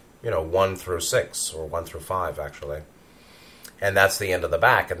back, 1 through 6, or 1 through 5, actually. And that's the end of the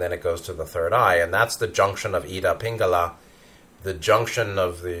back, and then it goes to the third eye, and that's the junction of Ida Pingala, the junction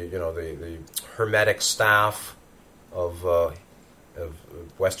of the hermetic staff of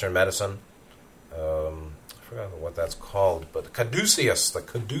Western medicine. I forgot what that's called, but caduceus,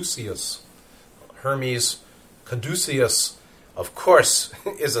 Hermes caduceus, of course,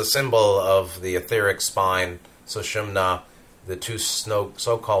 is a symbol of the etheric spine, Sushumna, the two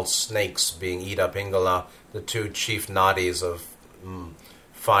so-called snakes being Ida Pingala, the two chief nadis of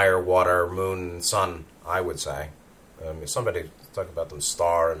fire, water, moon, and sun, I would say. Somebody talk about them,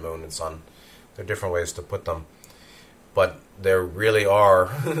 star and moon and sun. There are different ways to put them. But there really are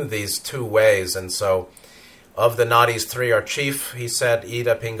these two ways, and so of the nadis, 3 are chief, he said,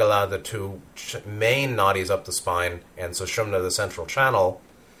 Ida Pingala, the two main nadis up the spine, and Sushumna, the central channel.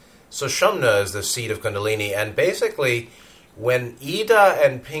 Sushumna is the seat of Kundalini, and basically, when Ida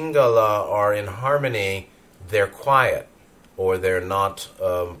and Pingala are in harmony, they're quiet, or they're not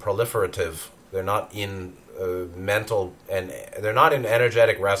proliferative. They're not in mental, and they're not in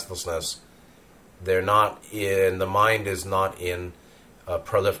energetic restlessness. They're not in, the mind is not in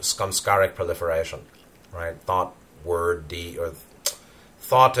samskaric proliferation, right? Thought, word, deed, or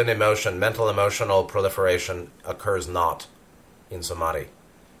thought and emotion, mental emotional proliferation occurs not in samadhi.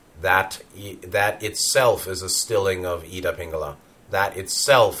 That itself is a stilling of Ida Pingala. That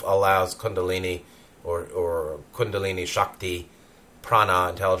itself allows Kundalini or Kundalini Shakti, prana,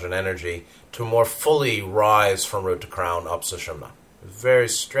 intelligent energy, to more fully rise from root to crown up Sushumna. Very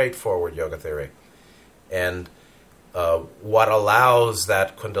straightforward yoga theory. And what allows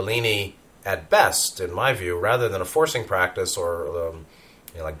that Kundalini, at best, in my view, rather than a forcing practice or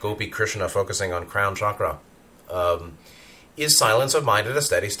like Gopi Krishna focusing on crown chakra, is silence of mind at a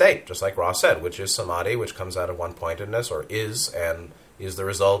steady state, just like Ross said, which is samadhi, which comes out of one-pointedness, or is the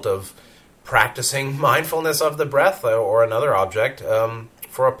result of practicing mindfulness of the breath or another object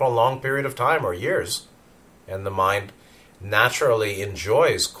for a prolonged period of time or years. And the mind naturally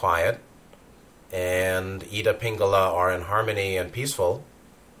enjoys quiet, and Ida Pingala are in harmony and peaceful,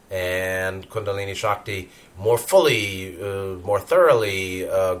 and Kundalini Shakti more fully, more thoroughly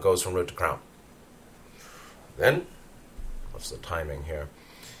goes from root to crown. Then, what's the timing here?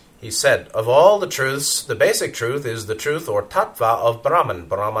 He said, of all the truths, the basic truth is the truth or tattva of Brahman,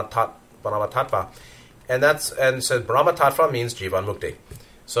 Brahma tattva. And said Brahma tattva means Jivan Mukti.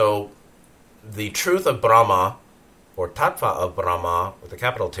 So the truth of Brahma, or tattva of Brahma, with a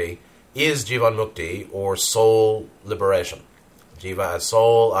capital T, is Jivan Mukti, or soul liberation. Jiva as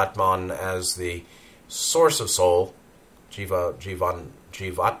soul, Atman as the source of soul. Jivatman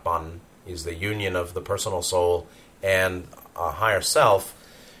is the union of the personal soul and a higher self,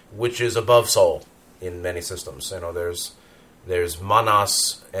 which is above soul in many systems. There's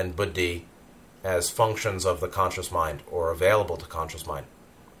manas and buddhi as functions of the conscious mind, or available to conscious mind,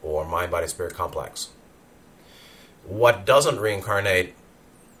 or mind-body-spirit complex. What doesn't reincarnate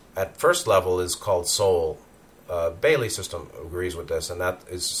at first level is called soul. Bailey system agrees with this, and that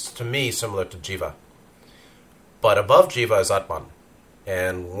is, to me, similar to jiva. But above jiva is Atman.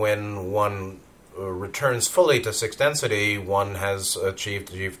 And when one returns fully to sixth density, one has achieved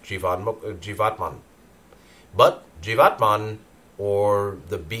Jivatman. But Jivatman, or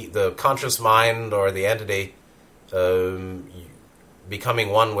the conscious mind or the entity, becoming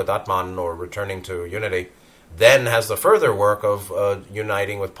one with Atman or returning to unity, then has the further work of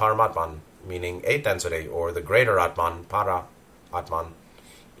uniting with Paramatman, meaning eighth density, or the greater Atman, Para Atman,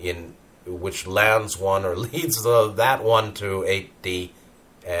 in which lands one or leads that one to 8D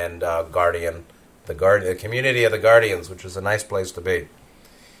and Guardian, the community of the Guardians, which is a nice place to be.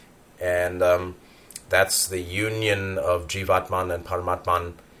 And that's the union of Jivatman and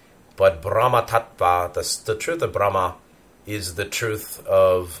Paramatman. But Brahma Tattva, the truth of Brahma, is the truth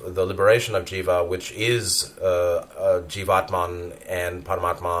of the liberation of Jiva, which is Jivatman and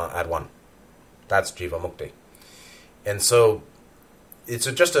Paramatma at one. That's Jiva Mukti. And so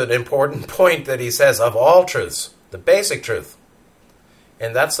it's just an important point that he says, of all truths, the basic truth.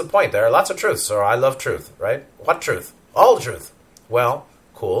 And that's the point. There are lots of truths, so I love truth, right? What truth? All truth. Well,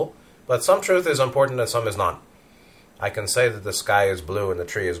 cool. But some truth is important and some is not. I can say that the sky is blue and the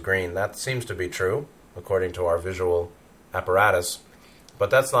tree is green. That seems to be true, according to our visual apparatus.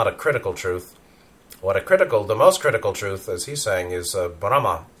 But that's not a critical truth. The most critical truth, as he's saying, is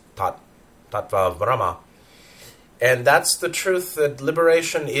Brahma, Tattva of Brahma. And that's the truth that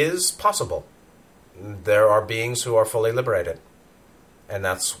liberation is possible. There are beings who are fully liberated. And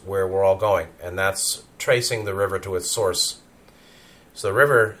that's where we're all going. And that's tracing the river to its source. So the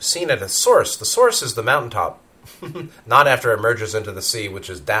river, seen at its source, the source is the mountaintop. Not after it merges into the sea, which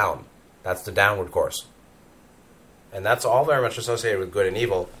is down. That's the downward course. And that's all very much associated with good and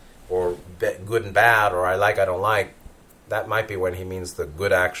evil, or good and bad, or I don't like. That might be when he means the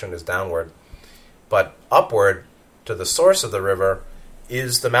good action is downward. But upward, to the source of the river,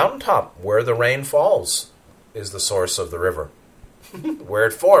 is the mountaintop. Where the rain falls is the source of the river. Where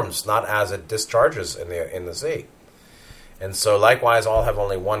it forms, not as it discharges in the sea. And so likewise, all have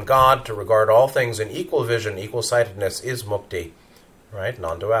only one God. To regard all things in equal vision, equal-sightedness is mukti, right?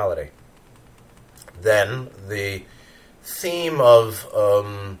 Non-duality. Then the theme of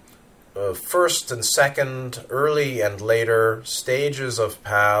first and second, early and later, stages of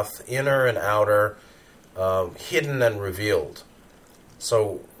path, inner and outer, hidden and revealed.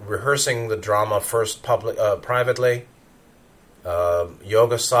 So rehearsing the drama first privately,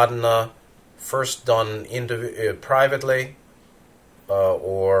 yoga sadhana first done privately,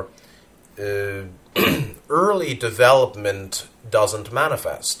 or early development doesn't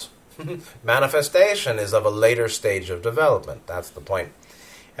manifest. Manifestation is of a later stage of development. That's the point.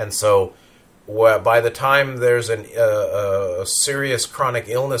 And so by the time there's a serious chronic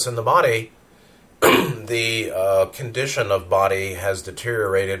illness in the body, the condition of body has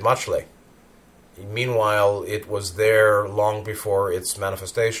deteriorated muchly. Meanwhile, it was there long before its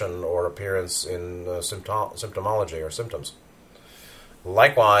manifestation or appearance in symptomology or symptoms.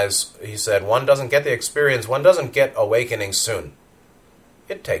 Likewise, he said, one doesn't get the experience, one doesn't get awakening soon.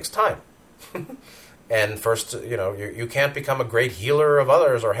 It takes time. And first, you can't become a great healer of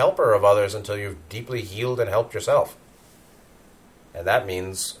others or helper of others until you've deeply healed and helped yourself. And that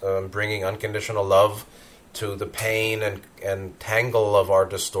means bringing unconditional love to the pain and tangle of our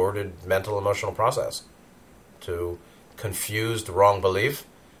distorted mental emotional process, to confused wrong belief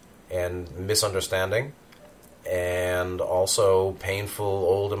and misunderstanding, and also painful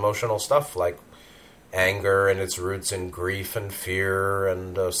old emotional stuff like anger and its roots in grief and fear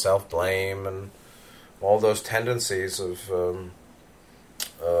and self-blame and all those tendencies of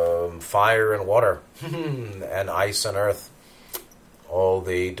fire and water and ice and earth, all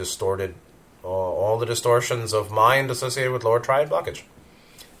the distortions of mind associated with lower triad blockage,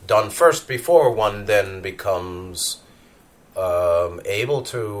 done first before one then becomes able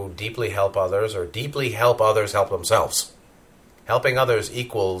to deeply help others, or deeply help others help themselves. Helping others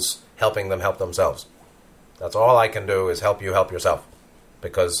equals helping them help themselves. That's all I can do is help you help yourself,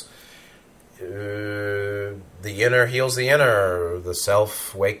 because the inner heals the inner, the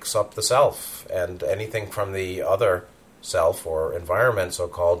self wakes up the self, and anything from the other self or environment,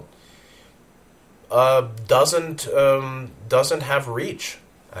 so-called, doesn't have reach,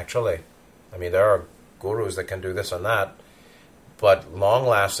 actually. I mean, there are gurus that can do this and that, but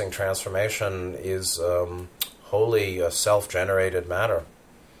long-lasting transformation is wholly a self-generated matter.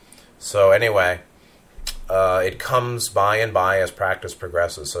 So anyway, it comes by and by as practice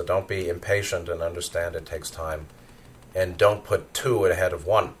progresses, so don't be impatient and understand it takes time. And don't put 2 ahead of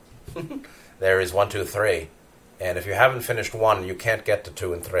 1. There is 1, 2, 3. And if you haven't finished 1, you can't get to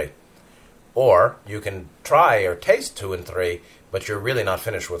 2 and 3. Or you can try or taste 2 and 3, but you're really not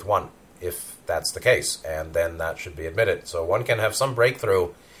finished with 1, if that's the case. And then that should be admitted. So one can have some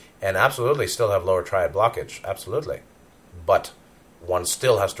breakthrough and absolutely still have lower triad blockage, absolutely. But one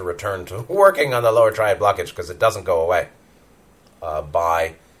still has to return to working on the lower triad blockage because it doesn't go away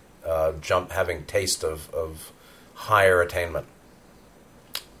by having taste of higher attainment.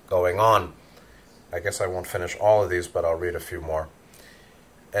 Going on, I guess I won't finish all of these, but I'll read a few more.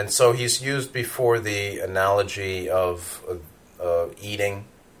 And so he's used before the analogy of eating,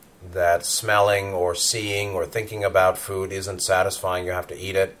 that smelling or seeing or thinking about food isn't satisfying, you have to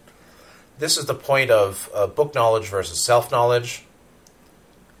eat it. This is the point of book knowledge versus self-knowledge.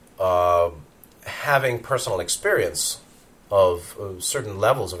 Having personal experience of certain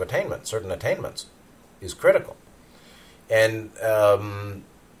levels of attainment, certain attainments, is critical. And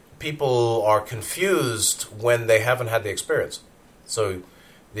people are confused when they haven't had the experience. So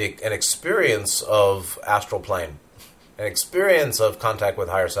an experience of astral plane, an experience of contact with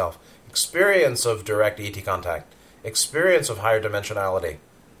higher self, experience of direct ET contact, experience of higher dimensionality,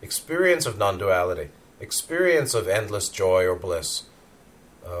 experience of non-duality, experience of endless joy or bliss,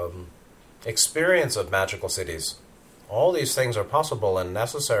 experience of magical cities. All these things are possible and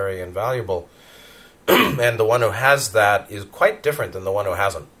necessary and valuable. And the one who has that is quite different than the one who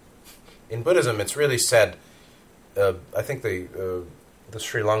hasn't. In Buddhism, it's really said, I think the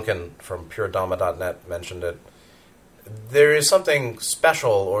Sri Lankan from puredhamma.net mentioned it, there is something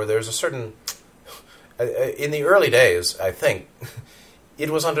special, or there's a certain... in the early days, I think, it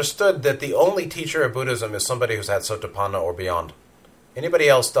was understood that the only teacher of Buddhism is somebody who's had Sotapanna or beyond. Anybody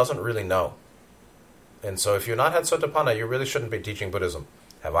else doesn't really know. And so if you've not had Sotapanna, you really shouldn't be teaching Buddhism.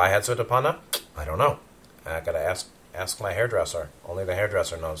 Have I had Sotapanna? I don't know. I got to ask my hairdresser. Only the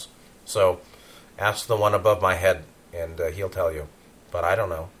hairdresser knows. So ask the one above my head, and he'll tell you. But I don't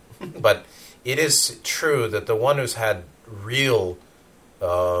know. But it is true that the one who's had real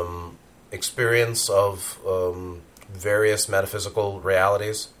experience of various metaphysical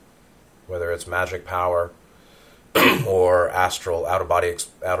realities, whether it's magic power or astral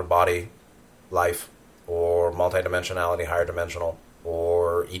outer-body life, or multidimensionality, higher dimensional,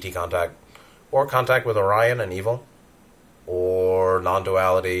 or ET contact, or contact with Orion and evil, or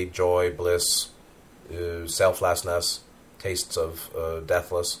non-duality, joy, bliss, selflessness, tastes of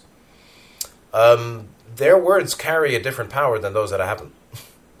deathless. Their words carry a different power than those that haven't.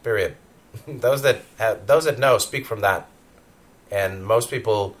 Period. Those that know speak from that, and most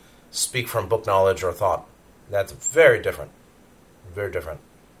people speak from book knowledge or thought. That's very different. Very different.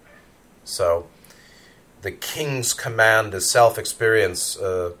 So, the king's command is self-experience.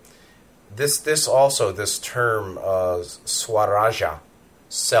 This term, swaraja,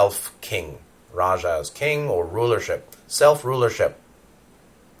 self-king. Raja is king or rulership. Self-rulership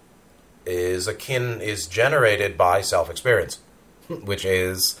is generated by self-experience, which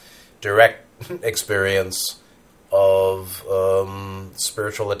is direct experience of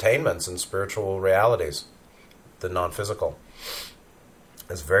spiritual attainments and spiritual realities, the non-physical.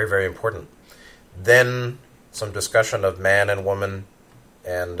 It's very, very important. Then some discussion of man and woman,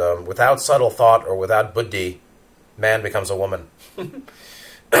 and without subtle thought or without buddhi, man becomes a woman.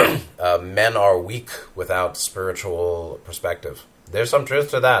 Men are weak without spiritual perspective. There's some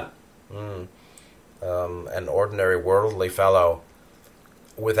truth to that. An ordinary worldly fellow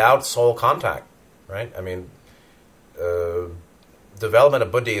without soul contact, right? I mean, development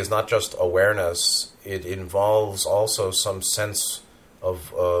of buddhi is not just awareness. It involves also some sense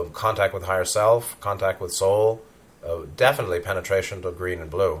of contact with higher self, contact with soul, definitely penetration to green and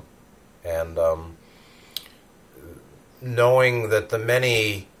blue, and knowing that the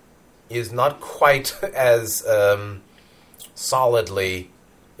many is not quite as solidly,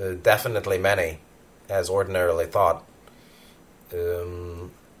 definitely many, as ordinarily thought.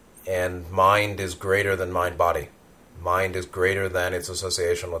 And mind is greater than mind-body. Mind is greater than its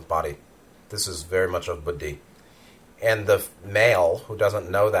association with body. This is very much of buddhi. And the male who doesn't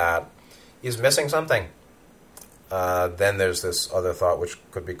know that is missing something. Then there's this other thought, which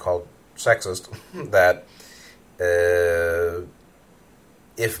could be called sexist, that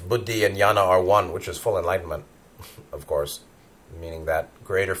if buddhi and jnana are one, which is full enlightenment, of course, meaning that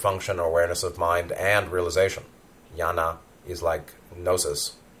greater function or awareness of mind and realization. Jnana is like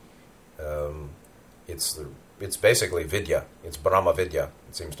gnosis. It's basically vidya. It's Brahma vidya,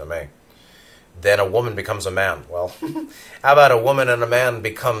 it seems to me. Then a woman becomes a man. Well, how about a woman and a man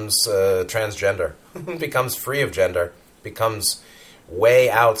becomes transgender, becomes free of gender, becomes way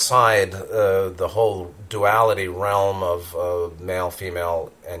outside the whole duality realm of male,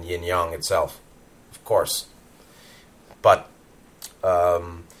 female, and yin-yang itself, of course. But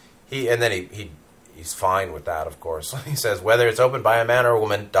he's fine with that, of course. He says, whether it's opened by a man or a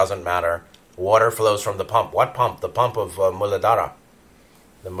woman, doesn't matter. Water flows from the pump. What pump? The pump of Muladhara.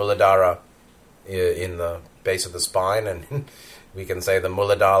 the Muladhara in the base of the spine, and we can say the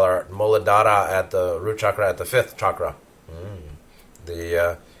Muladhara at the root chakra at the 5th chakra.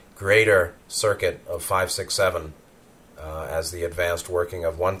 The greater circuit of 5, 6, 7 as the advanced working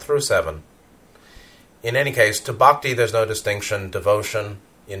of 1 through 7. In any case, to bhakti there's no distinction. Devotion,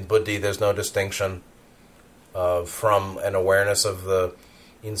 in buddhi there's no distinction from an awareness of the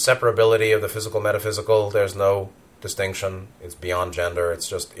inseparability of the physical metaphysical. There's no distinction. It's beyond gender. It's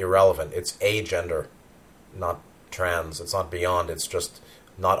just irrelevant. It's agender, not trans. It's not beyond. It's just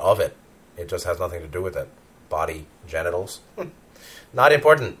not of it. It just has nothing to do with it. Body, genitals. Not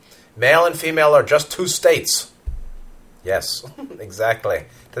important. Male and female are just 2 states. Yes, exactly.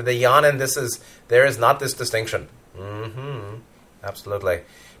 To the Yanin, there is not this distinction. Absolutely.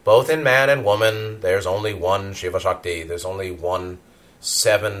 Both in man and woman, there's only one Shiva Shakti. There's only one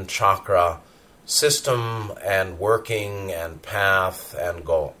 7 chakra system and working and path and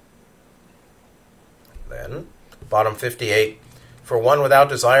goal. Then, bottom 58. For one without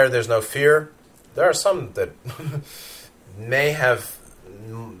desire, there's no fear. There are some that may have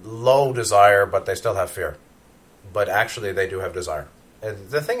low desire, but they still have fear. But actually, they do have desire. And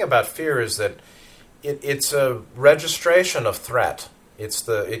the thing about fear is that it's a registration of threat.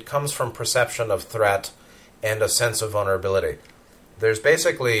 It comes from perception of threat and a sense of vulnerability. There's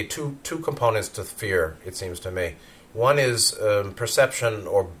basically two components to fear, it seems to me. One is perception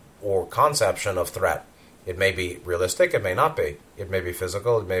or conception of threat. It may be realistic, it may not be. It may be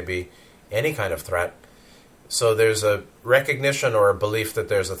physical, it may be any kind of threat. So there's a recognition or a belief that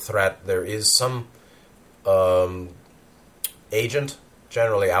there's a threat. There is some agent,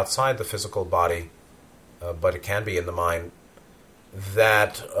 generally outside the physical body, but it can be in the mind,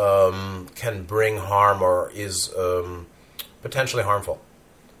 that can bring harm or is potentially harmful.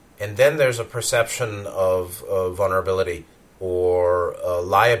 And then there's a perception of vulnerability or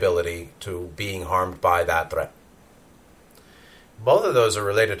liability to being harmed by that threat. Both of those are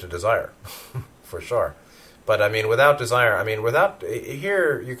related to desire, for sure. But without desire,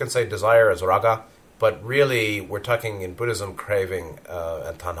 here you can say desire is raga, but really we're talking in Buddhism craving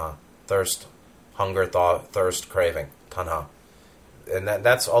and tanha, thirst, hunger, thirst, craving, tanha. And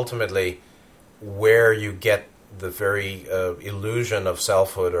that's ultimately where you get the very illusion of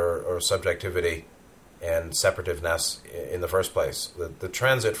selfhood or subjectivity and separativeness in the first place. The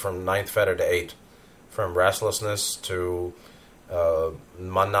transit from 9th fetter to 8, from restlessness to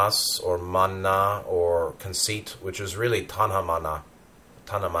manas or manna or conceit, which is really tanha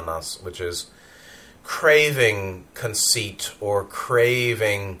manas, which is craving conceit or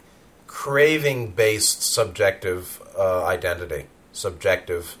craving-based subjective identity,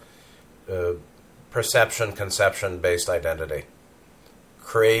 subjective perception, conception-based identity,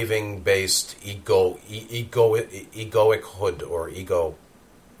 craving-based egoichood or ego,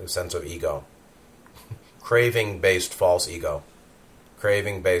 the sense of ego, craving-based false ego,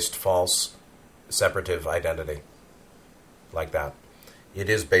 craving-based false separative identity, like that. It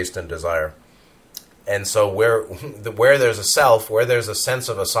is based in desire. And so where there's a self, where there's a sense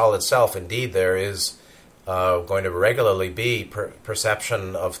of a solid self, indeed there is going to regularly be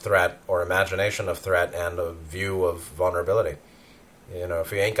perception of threat or imagination of threat and a view of vulnerability.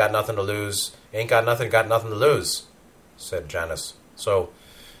 If you ain't got nothing to lose, got nothing to lose, said Janus. So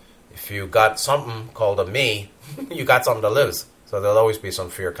if you got something called a me, you got something to lose. So there'll always be some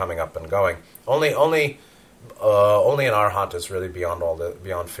fear coming up and going. Only an arhat is really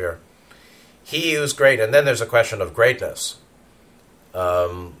beyond fear. He who's great, and then there's a question of greatness.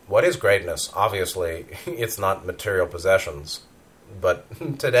 What is greatness? Obviously, it's not material possessions. But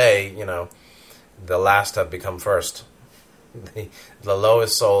today, the last have become first. The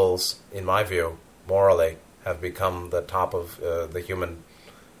lowest souls, in my view, morally, have become the top of the human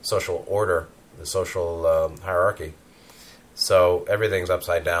social order, the social hierarchy. So everything's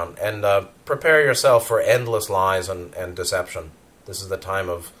upside down. And prepare yourself for endless lies and deception. This is the time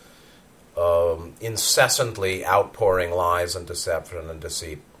of incessantly outpouring lies and deception and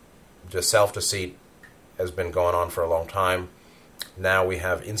deceit. Just self-deceit has been going on for a long time. Now we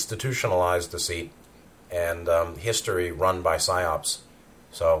have institutionalized deceit and history run by psyops.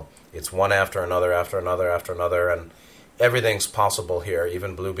 So it's one after another, and everything's possible here,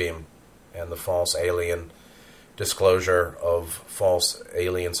 even Bluebeam and the false alien disclosure of false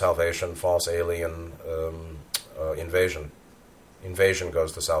alien salvation, false alien invasion. Invasion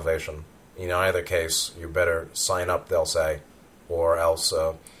goes to salvation. In either case, you better sign up, they'll say, or else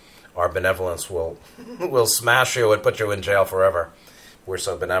our benevolence will smash you and put you in jail forever. We're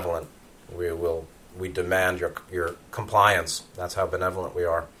so benevolent. We demand your compliance. That's how benevolent we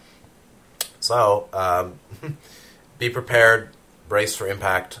are. So, be prepared. brace for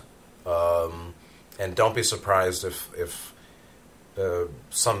impact, and don't be surprised if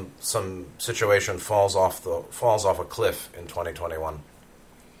some situation falls off a cliff in 2021.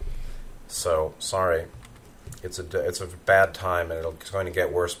 So sorry, it's a bad time, and it's going to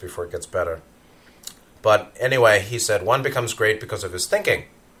get worse before it gets better. But anyway, he said one becomes great because of his thinking,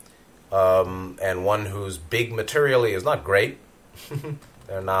 and one who's big materially is not great.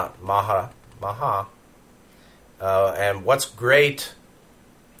 They're not maha. And what's great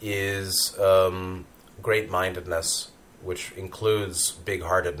is great-mindedness, which includes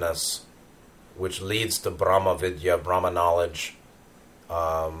big-heartedness, which leads to Brahma Vidya, Brahma knowledge,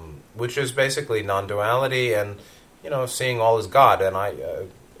 which is basically non-duality and, seeing all as God. And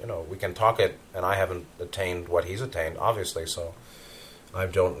we can talk it, and I haven't attained what he's attained, obviously, so I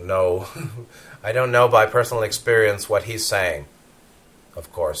don't know. I don't know by personal experience what he's saying,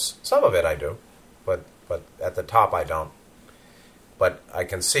 of course. Some of it I do, but at the top I don't. But I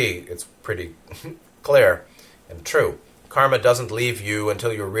can see it's pretty clear and true. Karma doesn't leave you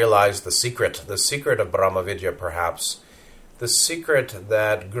until you realize the secret of Brahma Vidya, perhaps. The secret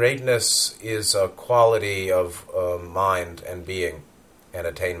that greatness is a quality of mind and being and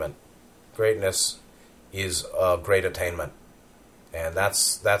attainment. Greatness is a great attainment. And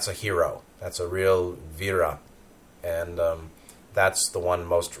that's a hero. That's a real Vira. And that's the one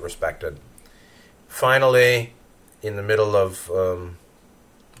most respected. Finally, in the middle of,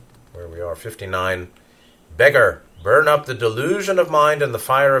 where we are, 59, beggar, burn up the delusion of mind and the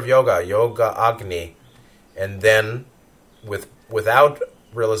fire of yoga, yoga agni, and then, without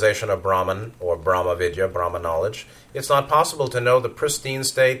realization of Brahman, or Brahma Vidya, Brahma knowledge, it's not possible to know the pristine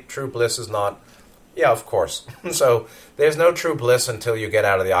state. True bliss is not, of course. So, there's no true bliss until you get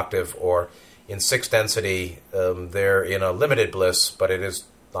out of the octave, or in sixth density, they're in a limited bliss, but it is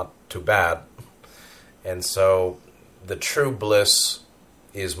not too bad. And so, the true bliss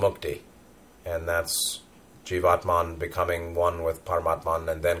is mukti, and that's Jivatman becoming one with Paramatman,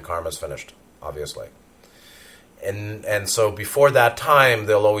 and then karma's finished, obviously. And so before that time,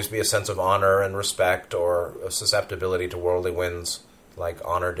 there'll always be a sense of honor and respect, or a susceptibility to worldly winds, like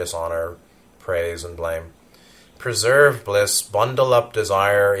honor, dishonor, praise, and blame. Preserve bliss, bundle up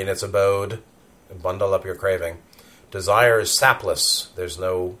desire in its abode, and bundle up your craving. Desire is sapless. There's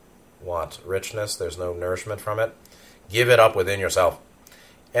no richness, there's no nourishment from it. Give it up within yourself.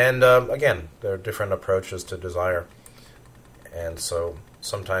 And again, there are different approaches to desire. And so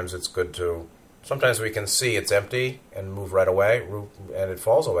sometimes it's good to, sometimes we can see it's empty and move right away, and it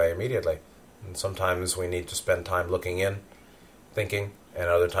falls away immediately. And sometimes we need to spend time looking in, thinking, and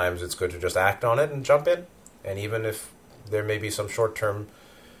other times it's good to just act on it and jump in. And even if there may be some short-term,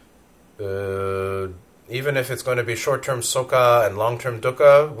 even if it's going to be short-term sukha and long-term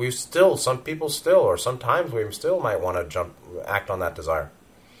dukkha, sometimes we still might want to act on that desire.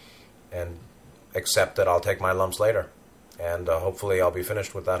 And accept that I'll take my lumps later. And hopefully I'll be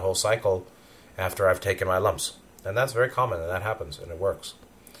finished with that whole cycle after I've taken my lumps. And that's very common, and that happens, and it works.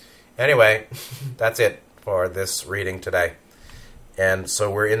 Anyway, that's it for this reading today. And so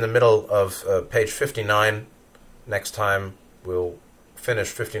we're in the middle of page 59. Next time we'll finish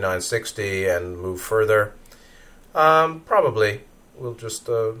 5960 and move further. Probably. We'll just,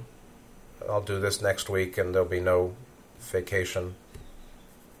 I'll do this next week, and there'll be no vacation.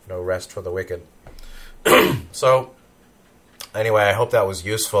 No rest for the wicked. So, anyway, I hope that was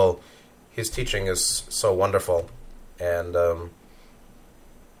useful. His teaching is so wonderful, and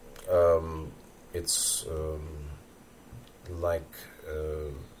it's like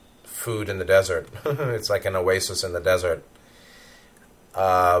food in the desert. It's like an oasis in the desert.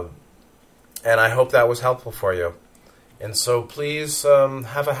 And I hope that was helpful for you. And so please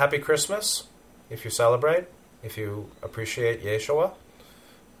have a happy Christmas if you celebrate, if you appreciate Yeshua.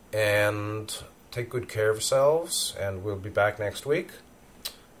 And take good care of yourselves, and we'll be back next week.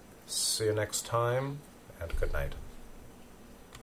 See you next time, and good night.